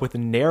come up with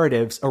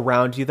narratives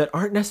around you that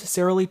aren't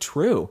necessarily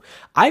true.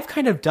 I've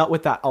kind of dealt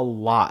with that a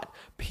lot.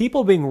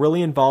 People being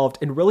really involved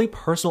in really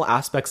personal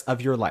aspects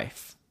of your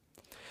life.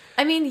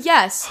 I mean,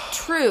 yes,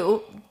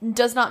 true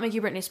does not make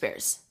you Britney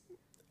Spears.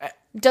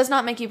 Does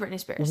not make you Britney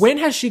Spears. When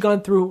has she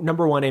gone through,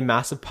 number one, a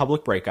massive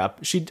public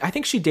breakup? I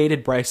think she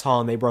dated Bryce Hall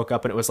and they broke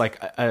up and it was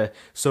like a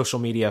social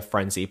media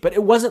frenzy. But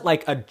it wasn't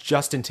like a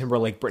Justin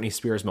Timberlake, Britney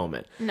Spears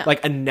moment. No.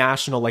 Like a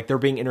national, like they're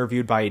being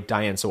interviewed by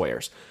Diane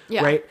Sawyers.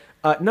 Yeah. Right?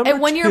 And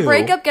when your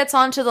breakup gets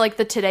onto like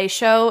the Today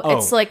Show,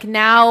 it's like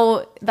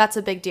now that's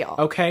a big deal.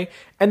 Okay.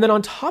 And then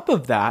on top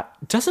of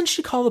that, doesn't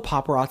she call the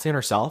paparazzi on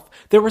herself?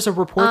 There was a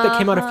report that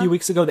came out a few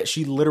weeks ago that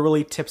she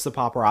literally tips the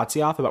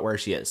paparazzi off about where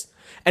she is.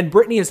 And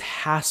Britney is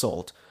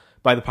hassled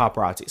by the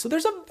paparazzi. So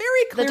there's a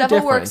very clear The devil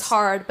difference. works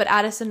hard, but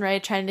Addison Rae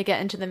trying to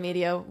get into the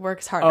media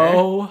works harder.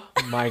 Oh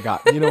my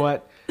God. You know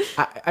what?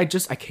 I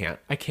can't.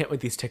 I can't with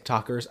these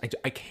TikTokers.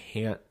 I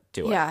can't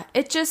do it. Yeah.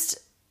 It's just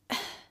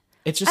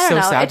so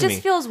sad to me. It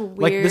just feels weird.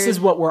 Like, this is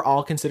what we're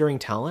all considering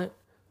talent.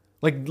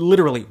 Like,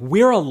 literally,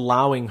 we're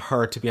allowing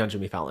her to be on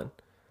Jimmy Fallon.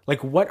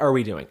 Like, what are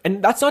we doing?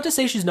 And that's not to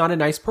say she's not a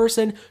nice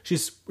person.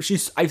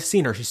 I've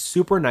seen her. She's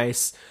super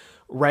nice,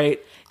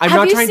 right? I'm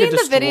not trying to destroy her. Have you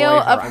seen the video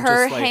of I'm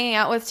her just like, hanging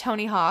out with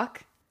Tony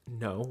Hawk?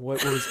 No.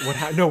 What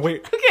happened? No,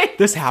 wait. Okay.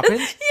 This happened?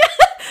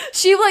 Yeah.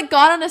 She like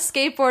got on a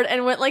skateboard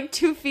and went like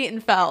 2 feet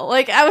and fell.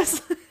 Like, I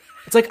was...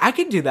 It's like, I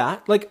can do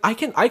that. Like, I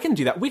can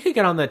do that. We could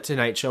get on the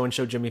Tonight Show and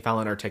show Jimmy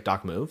Fallon our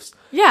TikTok moves.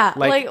 Yeah.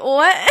 Like what?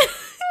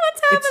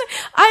 What's happening?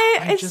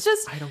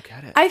 I don't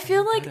get it. I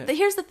feel like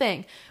here's the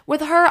thing with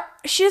her.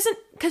 She doesn't,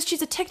 because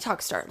she's a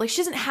TikTok star. Like, she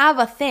doesn't have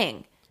a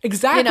thing.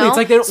 Exactly. You know? It's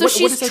like they don't, so what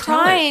she's is their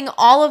trying talent?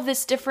 all of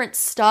this different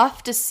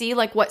stuff to see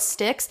like what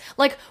sticks.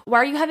 Like, why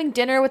are you having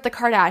dinner with the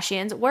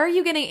Kardashians? Why are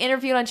you getting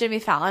interviewed on Jimmy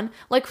Fallon?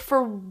 Like,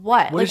 for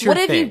what? What What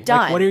have you done?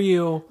 Like, what are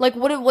you? Like,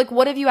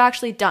 what have you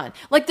actually done?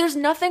 Like, there's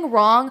nothing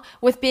wrong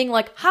with being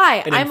like, hi,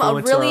 An I'm a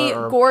influencer really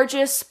or-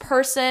 gorgeous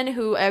person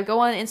who I go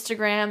on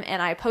Instagram and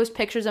I post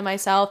pictures of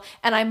myself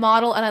and I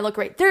model and I look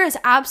great. There is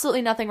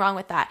absolutely nothing wrong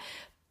with that.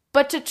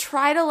 But to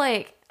try to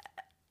like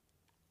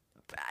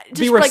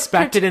Be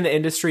respected in the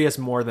industry is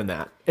more than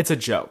that. It's a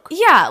joke.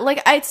 Yeah,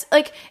 it's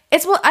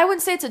well, I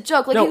wouldn't say it's a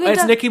joke. Like, No,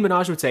 as Nicki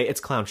Minaj would say,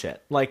 it's clown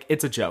shit. Like,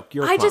 it's a joke.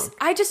 You're a clown.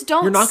 I just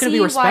don't. You're not going to be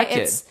see respected.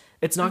 Why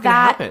it's not going to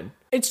happen.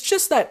 It's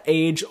just that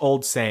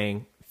age-old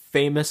saying,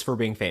 famous for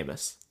being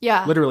famous.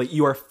 Yeah. Literally,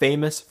 you are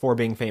famous for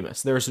being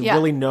famous. There's Yeah.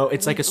 really no,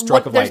 it's like a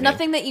stroke of lightning. There's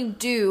nothing that you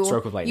do.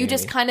 Stroke of lightning, You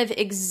just I mean. kind of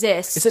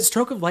exist. Is it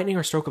stroke of lightning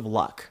or stroke of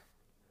luck?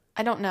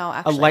 I don't know, A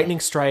actually. lightning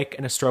strike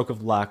and a stroke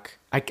of luck.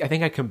 I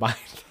think I combined.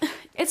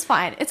 It's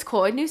fine. It's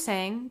cool. A new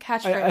saying,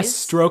 catchphrase. A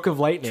stroke of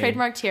lightning.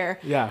 Trademarked here.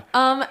 Yeah.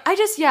 It's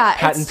just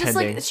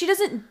pending. like she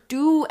doesn't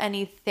do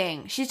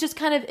anything. She just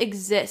kind of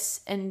exists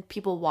and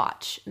people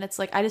watch. And it's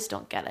like, I just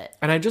don't get it.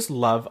 And I just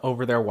love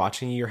over there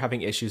watching you. You're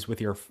having issues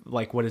with your,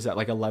 like, what is that?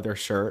 Like a leather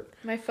shirt.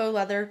 My faux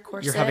leather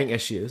corset. You're having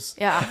issues.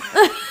 Yeah.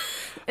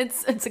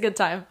 It's a good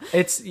time.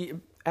 It's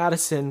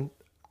Addison.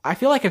 I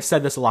feel like I've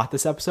said this a lot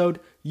this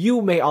episode.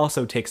 You may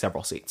also take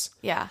several seats.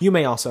 Yeah. You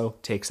may also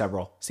take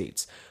several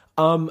seats.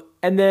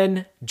 And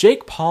then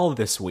Jake Paul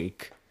this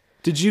week.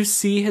 Did you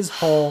see his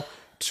whole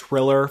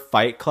Triller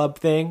Fight Club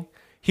thing?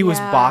 He was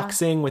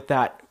boxing with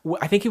that.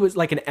 I think he was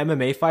like an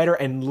MMA fighter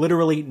and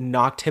literally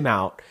knocked him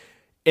out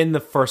in the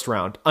first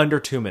round under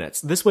 2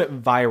 minutes. This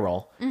went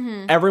viral.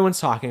 Mm-hmm. Everyone's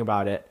talking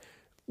about it.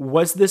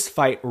 Was this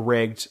fight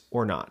rigged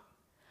or not?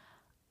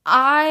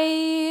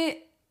 I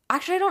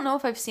don't know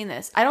if I've seen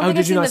this. I don't think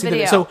I've seen the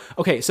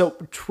video. So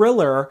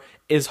Triller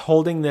is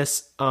holding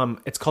this,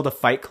 it's called a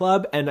fight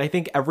club. And I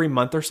think every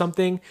month or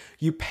something,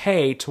 you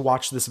pay to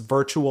watch this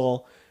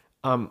virtual,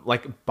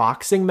 like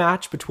boxing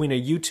match between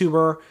a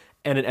YouTuber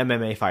and an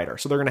MMA fighter.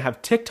 So they're going to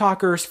have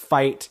TikTokers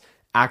fight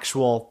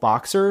actual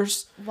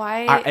boxers.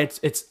 Why?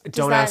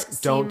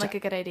 Don't like a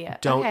good idea?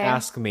 Don't Okay.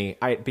 ask me.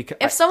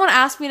 If someone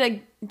asked me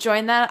to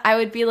join that, I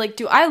would be like,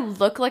 do I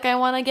look like I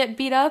want to get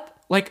beat up?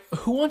 Like,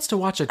 who wants to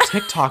watch a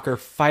TikToker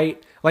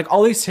fight? Like,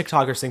 all these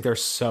TikTokers think they're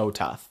so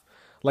tough.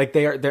 Like,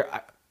 they're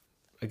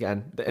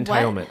again, the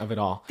entitlement of it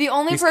all. The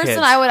only These person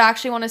kids. I would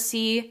actually want to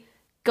see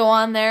go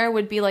on there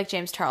would be like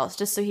James Charles,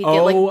 just so he'd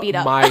get like beat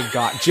up. Oh my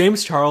God.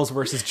 James Charles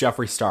versus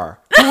Jeffree Star,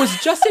 who was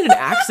just in an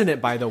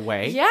accident, by the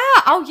way. Yeah.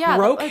 Oh yeah.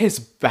 Broke his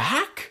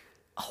back?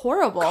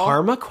 Horrible.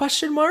 Karma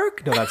question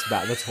mark? No, that's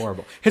bad. That's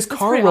horrible. His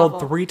car pretty rolled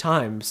awful. 3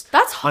 times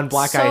That's on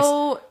black ice.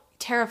 so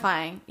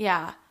terrifying.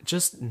 Yeah.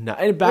 Just no.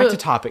 And back to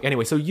topic.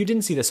 Anyway, so you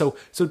didn't see this. So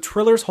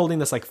Triller's holding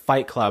this like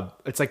fight club.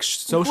 It's like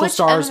social Which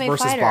stars MMA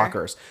versus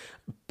fighter?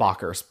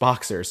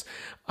 boxers.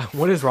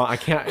 What is wrong? I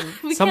can't.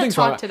 We Something's can't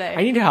talk wrong today.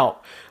 I need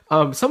help.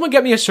 Someone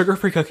get me a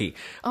sugar-free cookie.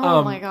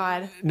 Oh my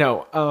God.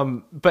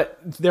 No. But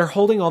they're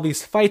holding all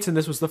these fights, and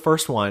this was the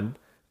first one.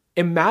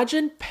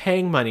 Imagine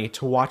paying money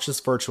to watch this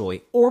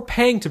virtually, or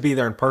paying to be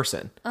there in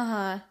person,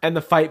 and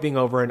the fight being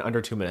over in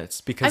under 2 minutes.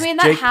 Because I mean,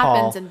 that Jake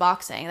happens Paul, in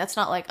boxing. That's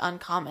not like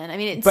uncommon. I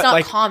mean, it's but not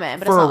like, common,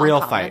 but for it's not a real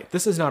uncommon. fight.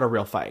 This is not a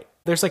real fight.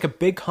 There's like a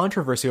big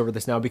controversy over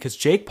this now because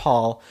Jake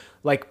Paul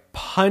like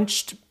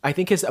punched, I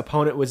think his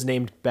opponent was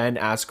named Ben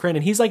Askren,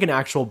 and he's like an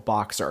actual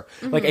boxer,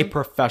 like a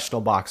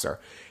professional boxer.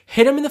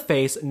 Hit him in the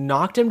face,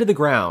 knocked him to the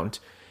ground,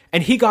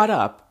 and he got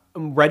up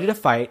ready to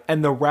fight,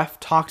 and the ref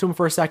talked to him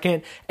for a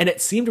second, and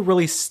it seemed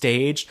really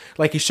staged.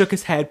 Like he shook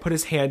his head, put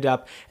his hand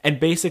up, and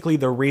basically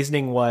the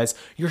reasoning was,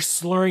 you're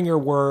slurring your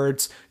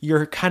words,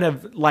 you're kind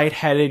of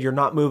lightheaded, you're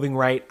not moving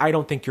right, I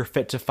don't think you're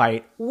fit to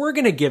fight, we're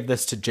gonna give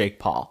this to Jake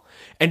Paul.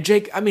 And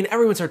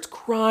everyone starts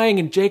crying,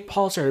 and Jake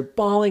Paul started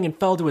bawling and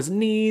fell to his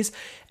knees,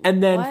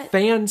 and then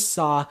fans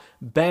saw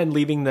Ben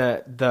leaving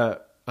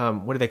the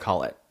what do they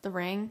call it? The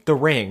ring. The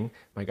ring.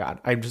 My God,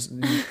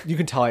 you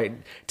can tell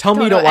tell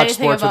me you don't watch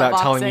sports without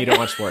telling me you don't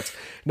watch sports.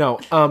 No.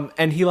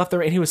 And he left the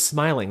ring, and he was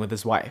smiling with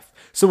his wife.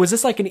 So was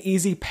this like an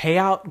easy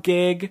payout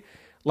gig,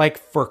 like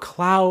for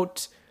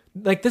clout?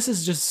 Like, this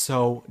is just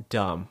so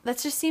dumb. That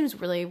just seems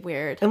really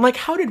weird. And like,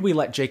 how did we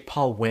let Jake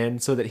Paul win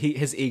so that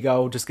his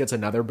ego just gets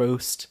another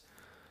boost?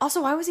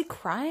 Also, why was he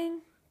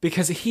crying?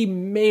 Because he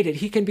made it.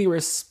 He can be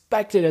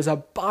respected as a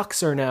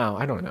boxer now.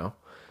 I don't know.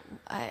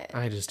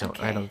 I just don't.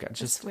 Okay. I don't get.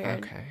 Just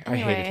weird. Okay.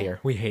 Anyway. I hate it here.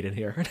 We hate it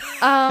here.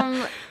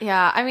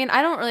 Yeah. I mean,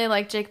 I don't really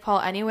like Jake Paul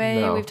anyway.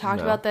 No, We've talked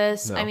no, about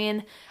this. no. I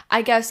mean,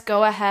 I guess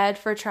go ahead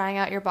for trying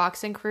out your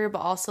boxing career, but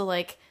also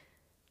like,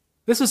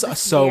 This was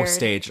so weird.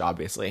 Staged,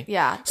 obviously.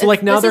 yeah. So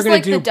like now this they're is gonna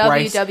like do the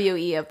Bryce.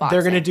 WWE of boxing.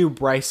 They're gonna do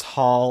Bryce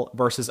Hall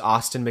versus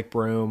Austin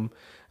McBroom.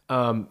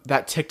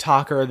 That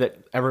TikToker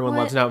that everyone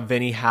loves now,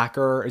 Vinny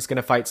Hacker, is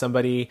gonna fight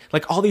somebody.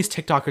 Like all these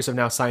TikTokers have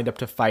now signed up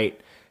to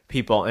fight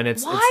people, and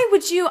Why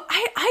would you?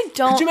 I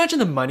don't. Could you imagine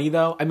the money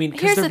though? I mean,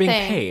 because Here's they're the being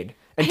thing. paid,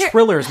 and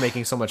Triller is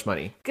making so much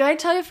money. Can I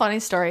tell you a funny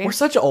story? We're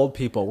such old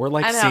people. We're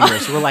like I know.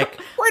 seniors. We're like,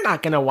 we're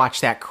not gonna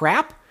watch that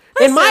crap.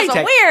 This is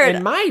weird.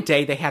 In my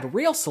day, they had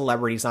real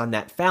celebrities on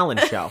that Fallon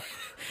show.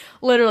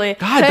 Literally.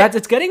 God,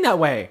 it's getting that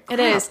way. It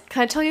is.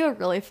 Can I tell you a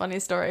really funny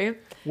story?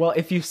 Well,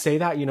 if you say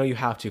that, you know you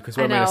have to, because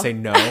what am I know.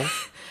 going to say? No.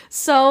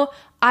 So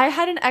I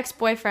had an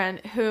ex-boyfriend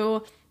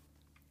who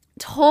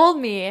told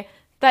me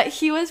that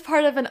he was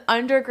part of an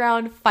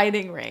underground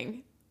fighting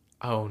ring.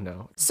 Oh,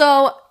 no.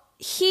 So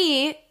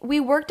we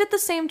worked at the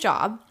same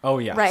job. Oh,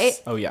 yes.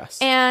 Right? Oh, yes.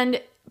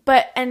 And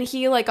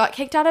he like got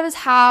kicked out of his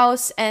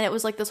house, and it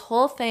was like this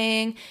whole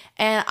thing,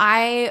 and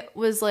I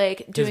was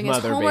like doing his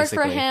mother, homework for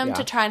basically, him yeah.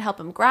 to try and help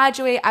him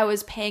graduate. I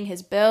was paying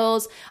his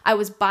bills. I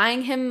was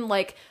buying him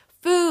like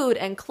food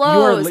and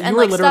clothes you and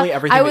were like literally stuff.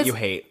 everything I that was, you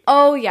hate.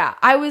 Oh yeah.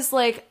 I was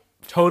like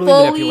Totally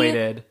fully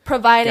manipulated.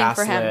 providing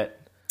for him. Gaslit.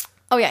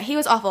 Oh yeah, he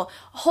was awful.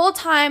 Whole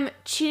time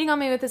cheating on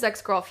me with his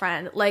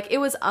ex-girlfriend. Like, it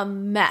was a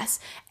mess.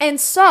 And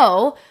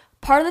so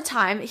part of the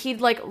time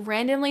he'd like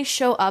randomly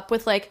show up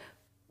with like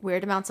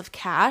weird amounts of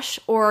cash,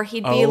 or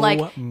he'd be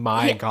like,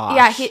 my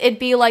gosh. Yeah, it'd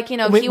be like, you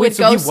know, Wait, he would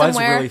so go he was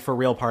somewhere. really for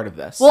real part of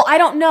this? Well, I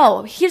don't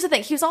know. Here's the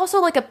thing. He was also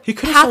like a He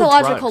could've sold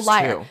pathological drugs,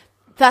 liar. too.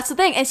 That's the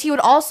thing. And he would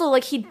also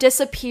like, he'd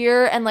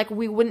disappear, and like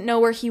we wouldn't know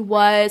where he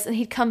was, and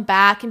he'd come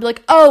back and be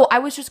like, oh, I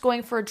was just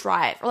going for a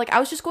drive, or like I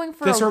was just going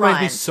for This a reminds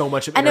run. me so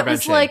much of And it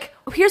Intervention. was like,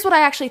 here's what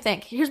I actually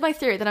think. Here's my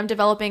theory that I'm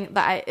developing,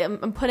 that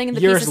I'm putting in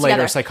the Years pieces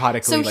later, together.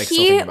 psychotically, So like, still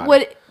he thinking about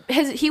would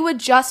it. he would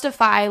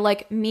justify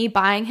like me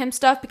buying him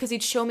stuff because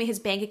he'd show me his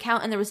bank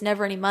account and there was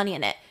never any money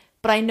in it.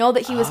 But I know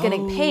that he was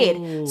getting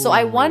paid. So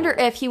I wonder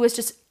if he was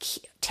just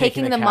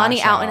taking the money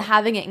cash out and out.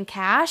 having it in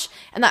cash.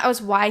 And that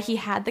was why he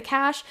had the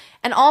cash.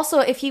 And also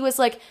if he was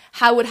like,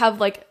 how would have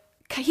like,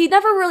 he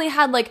never really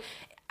had like,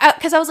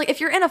 because I was like, if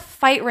you're in a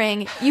fight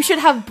ring, you should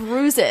have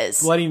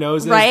bruises. Bloody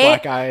noses, right?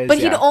 black eyes. But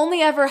he'd yeah.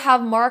 only ever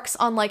have marks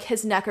on like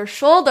his neck or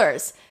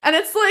shoulders. And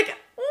it's like,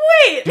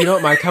 wait. Do you know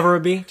what my cover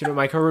would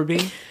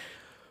be?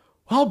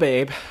 Well,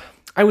 babe,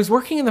 I was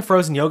working in the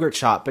frozen yogurt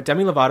shop, but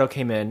Demi Lovato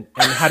came in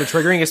and had a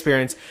triggering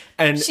experience,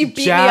 and She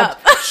beat me up.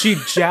 she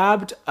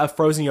jabbed a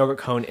frozen yogurt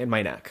cone in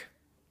my neck.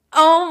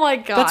 Oh my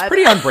God. That's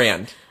pretty on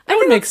brand. That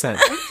would make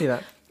sense. I can see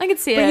that. I could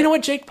see But it. you know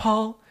what, Jake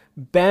Paul,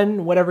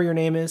 Ben, whatever your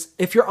name is,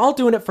 if you're all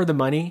doing it for the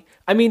money,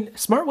 I mean,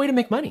 smart way to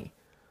make money.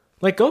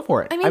 Like, go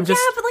for it. I mean, but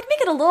like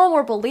make it a little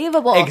more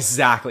believable.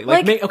 Exactly.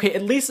 Like okay,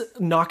 at least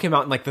knock him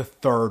out in like the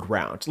third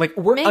round. Like,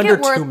 we're Make under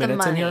it worth 2 the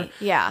minutes in money. here.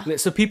 Yeah.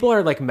 So people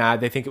are like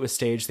mad. They think it was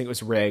staged, think it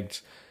was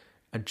rigged.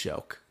 A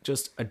joke.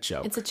 Just a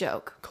joke. It's a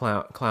joke. A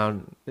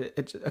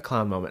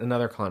clown moment.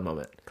 Another clown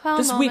moment.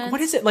 This week,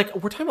 what is it? Like,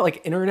 we're talking about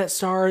like internet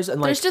stars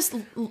and like... There's just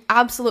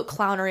absolute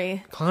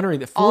clownery. Clownery,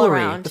 the all foolery.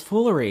 around. The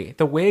foolery.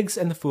 The wigs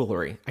and the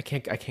foolery. I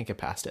can't get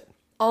past it.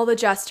 All the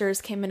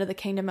jesters came into the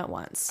kingdom at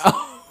once.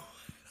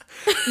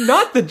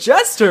 Not the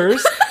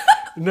jesters.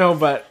 No,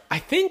 but I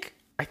think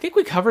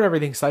we covered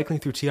everything cycling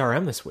through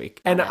TRM this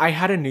week. And I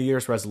had a New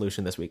Year's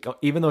resolution this week.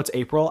 Even though it's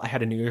April, I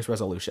had a New Year's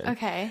resolution.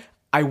 Okay.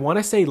 I want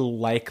to say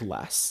like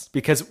less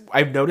because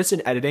I've noticed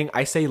in editing,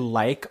 I say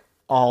like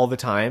all the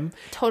time.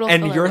 Total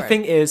And filler your word.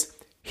 thing is,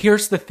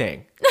 here's the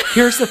thing.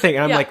 Here's the thing.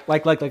 And I'm Yeah.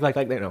 like,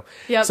 no.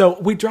 Yep. So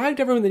we dragged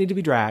everyone that needed to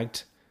be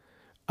dragged.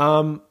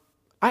 I'm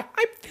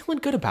feeling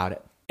good about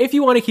it. If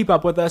you want to keep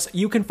up with us,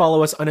 you can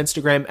follow us on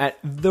Instagram at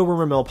The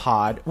Rumor Mill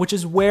Pod, which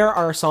is where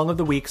our Song of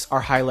the Weeks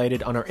are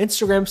highlighted on our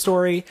Instagram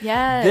story.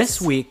 Yes. This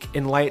week,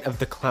 in light of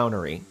the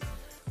clownery.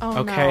 Oh,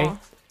 Okay? no.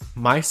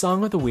 My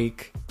Song of the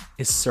Week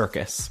is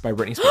Circus by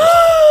Britney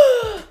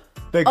Spears.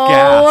 The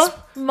gasp.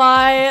 Oh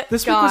my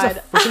This God. week was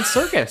a freaking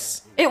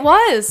circus. It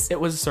was. It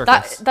was a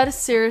circus. That is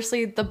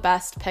seriously the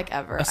best pick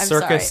ever. A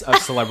circus of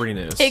celebrity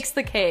news. Takes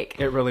the cake.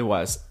 It really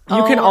was.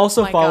 You can Oh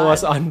also my follow God.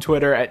 us on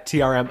Twitter at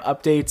TRM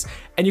Updates,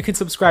 and you can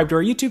subscribe to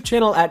our YouTube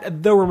channel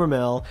at The Rumor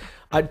Mill.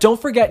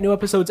 Don't forget new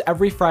episodes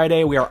every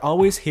Friday. We are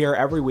always here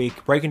every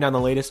week, breaking down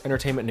the latest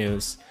entertainment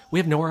news. We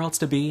have nowhere else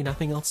to be,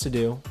 nothing else to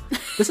do.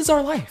 This is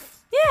our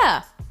life.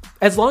 Yeah.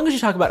 As long as you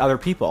talk about other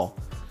people.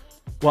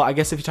 Well, I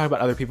guess if you talk about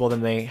other people, then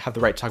they have the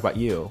right to talk about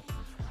you.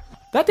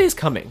 That day's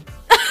coming.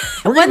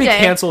 We're going to be day.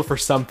 canceled for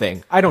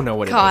something. I don't know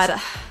what it God.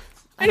 is.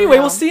 Anyway,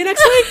 we'll see you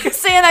next week.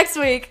 See you next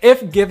week.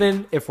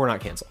 If we're not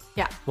canceled.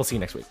 Yeah. We'll see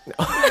you next week.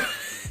 No.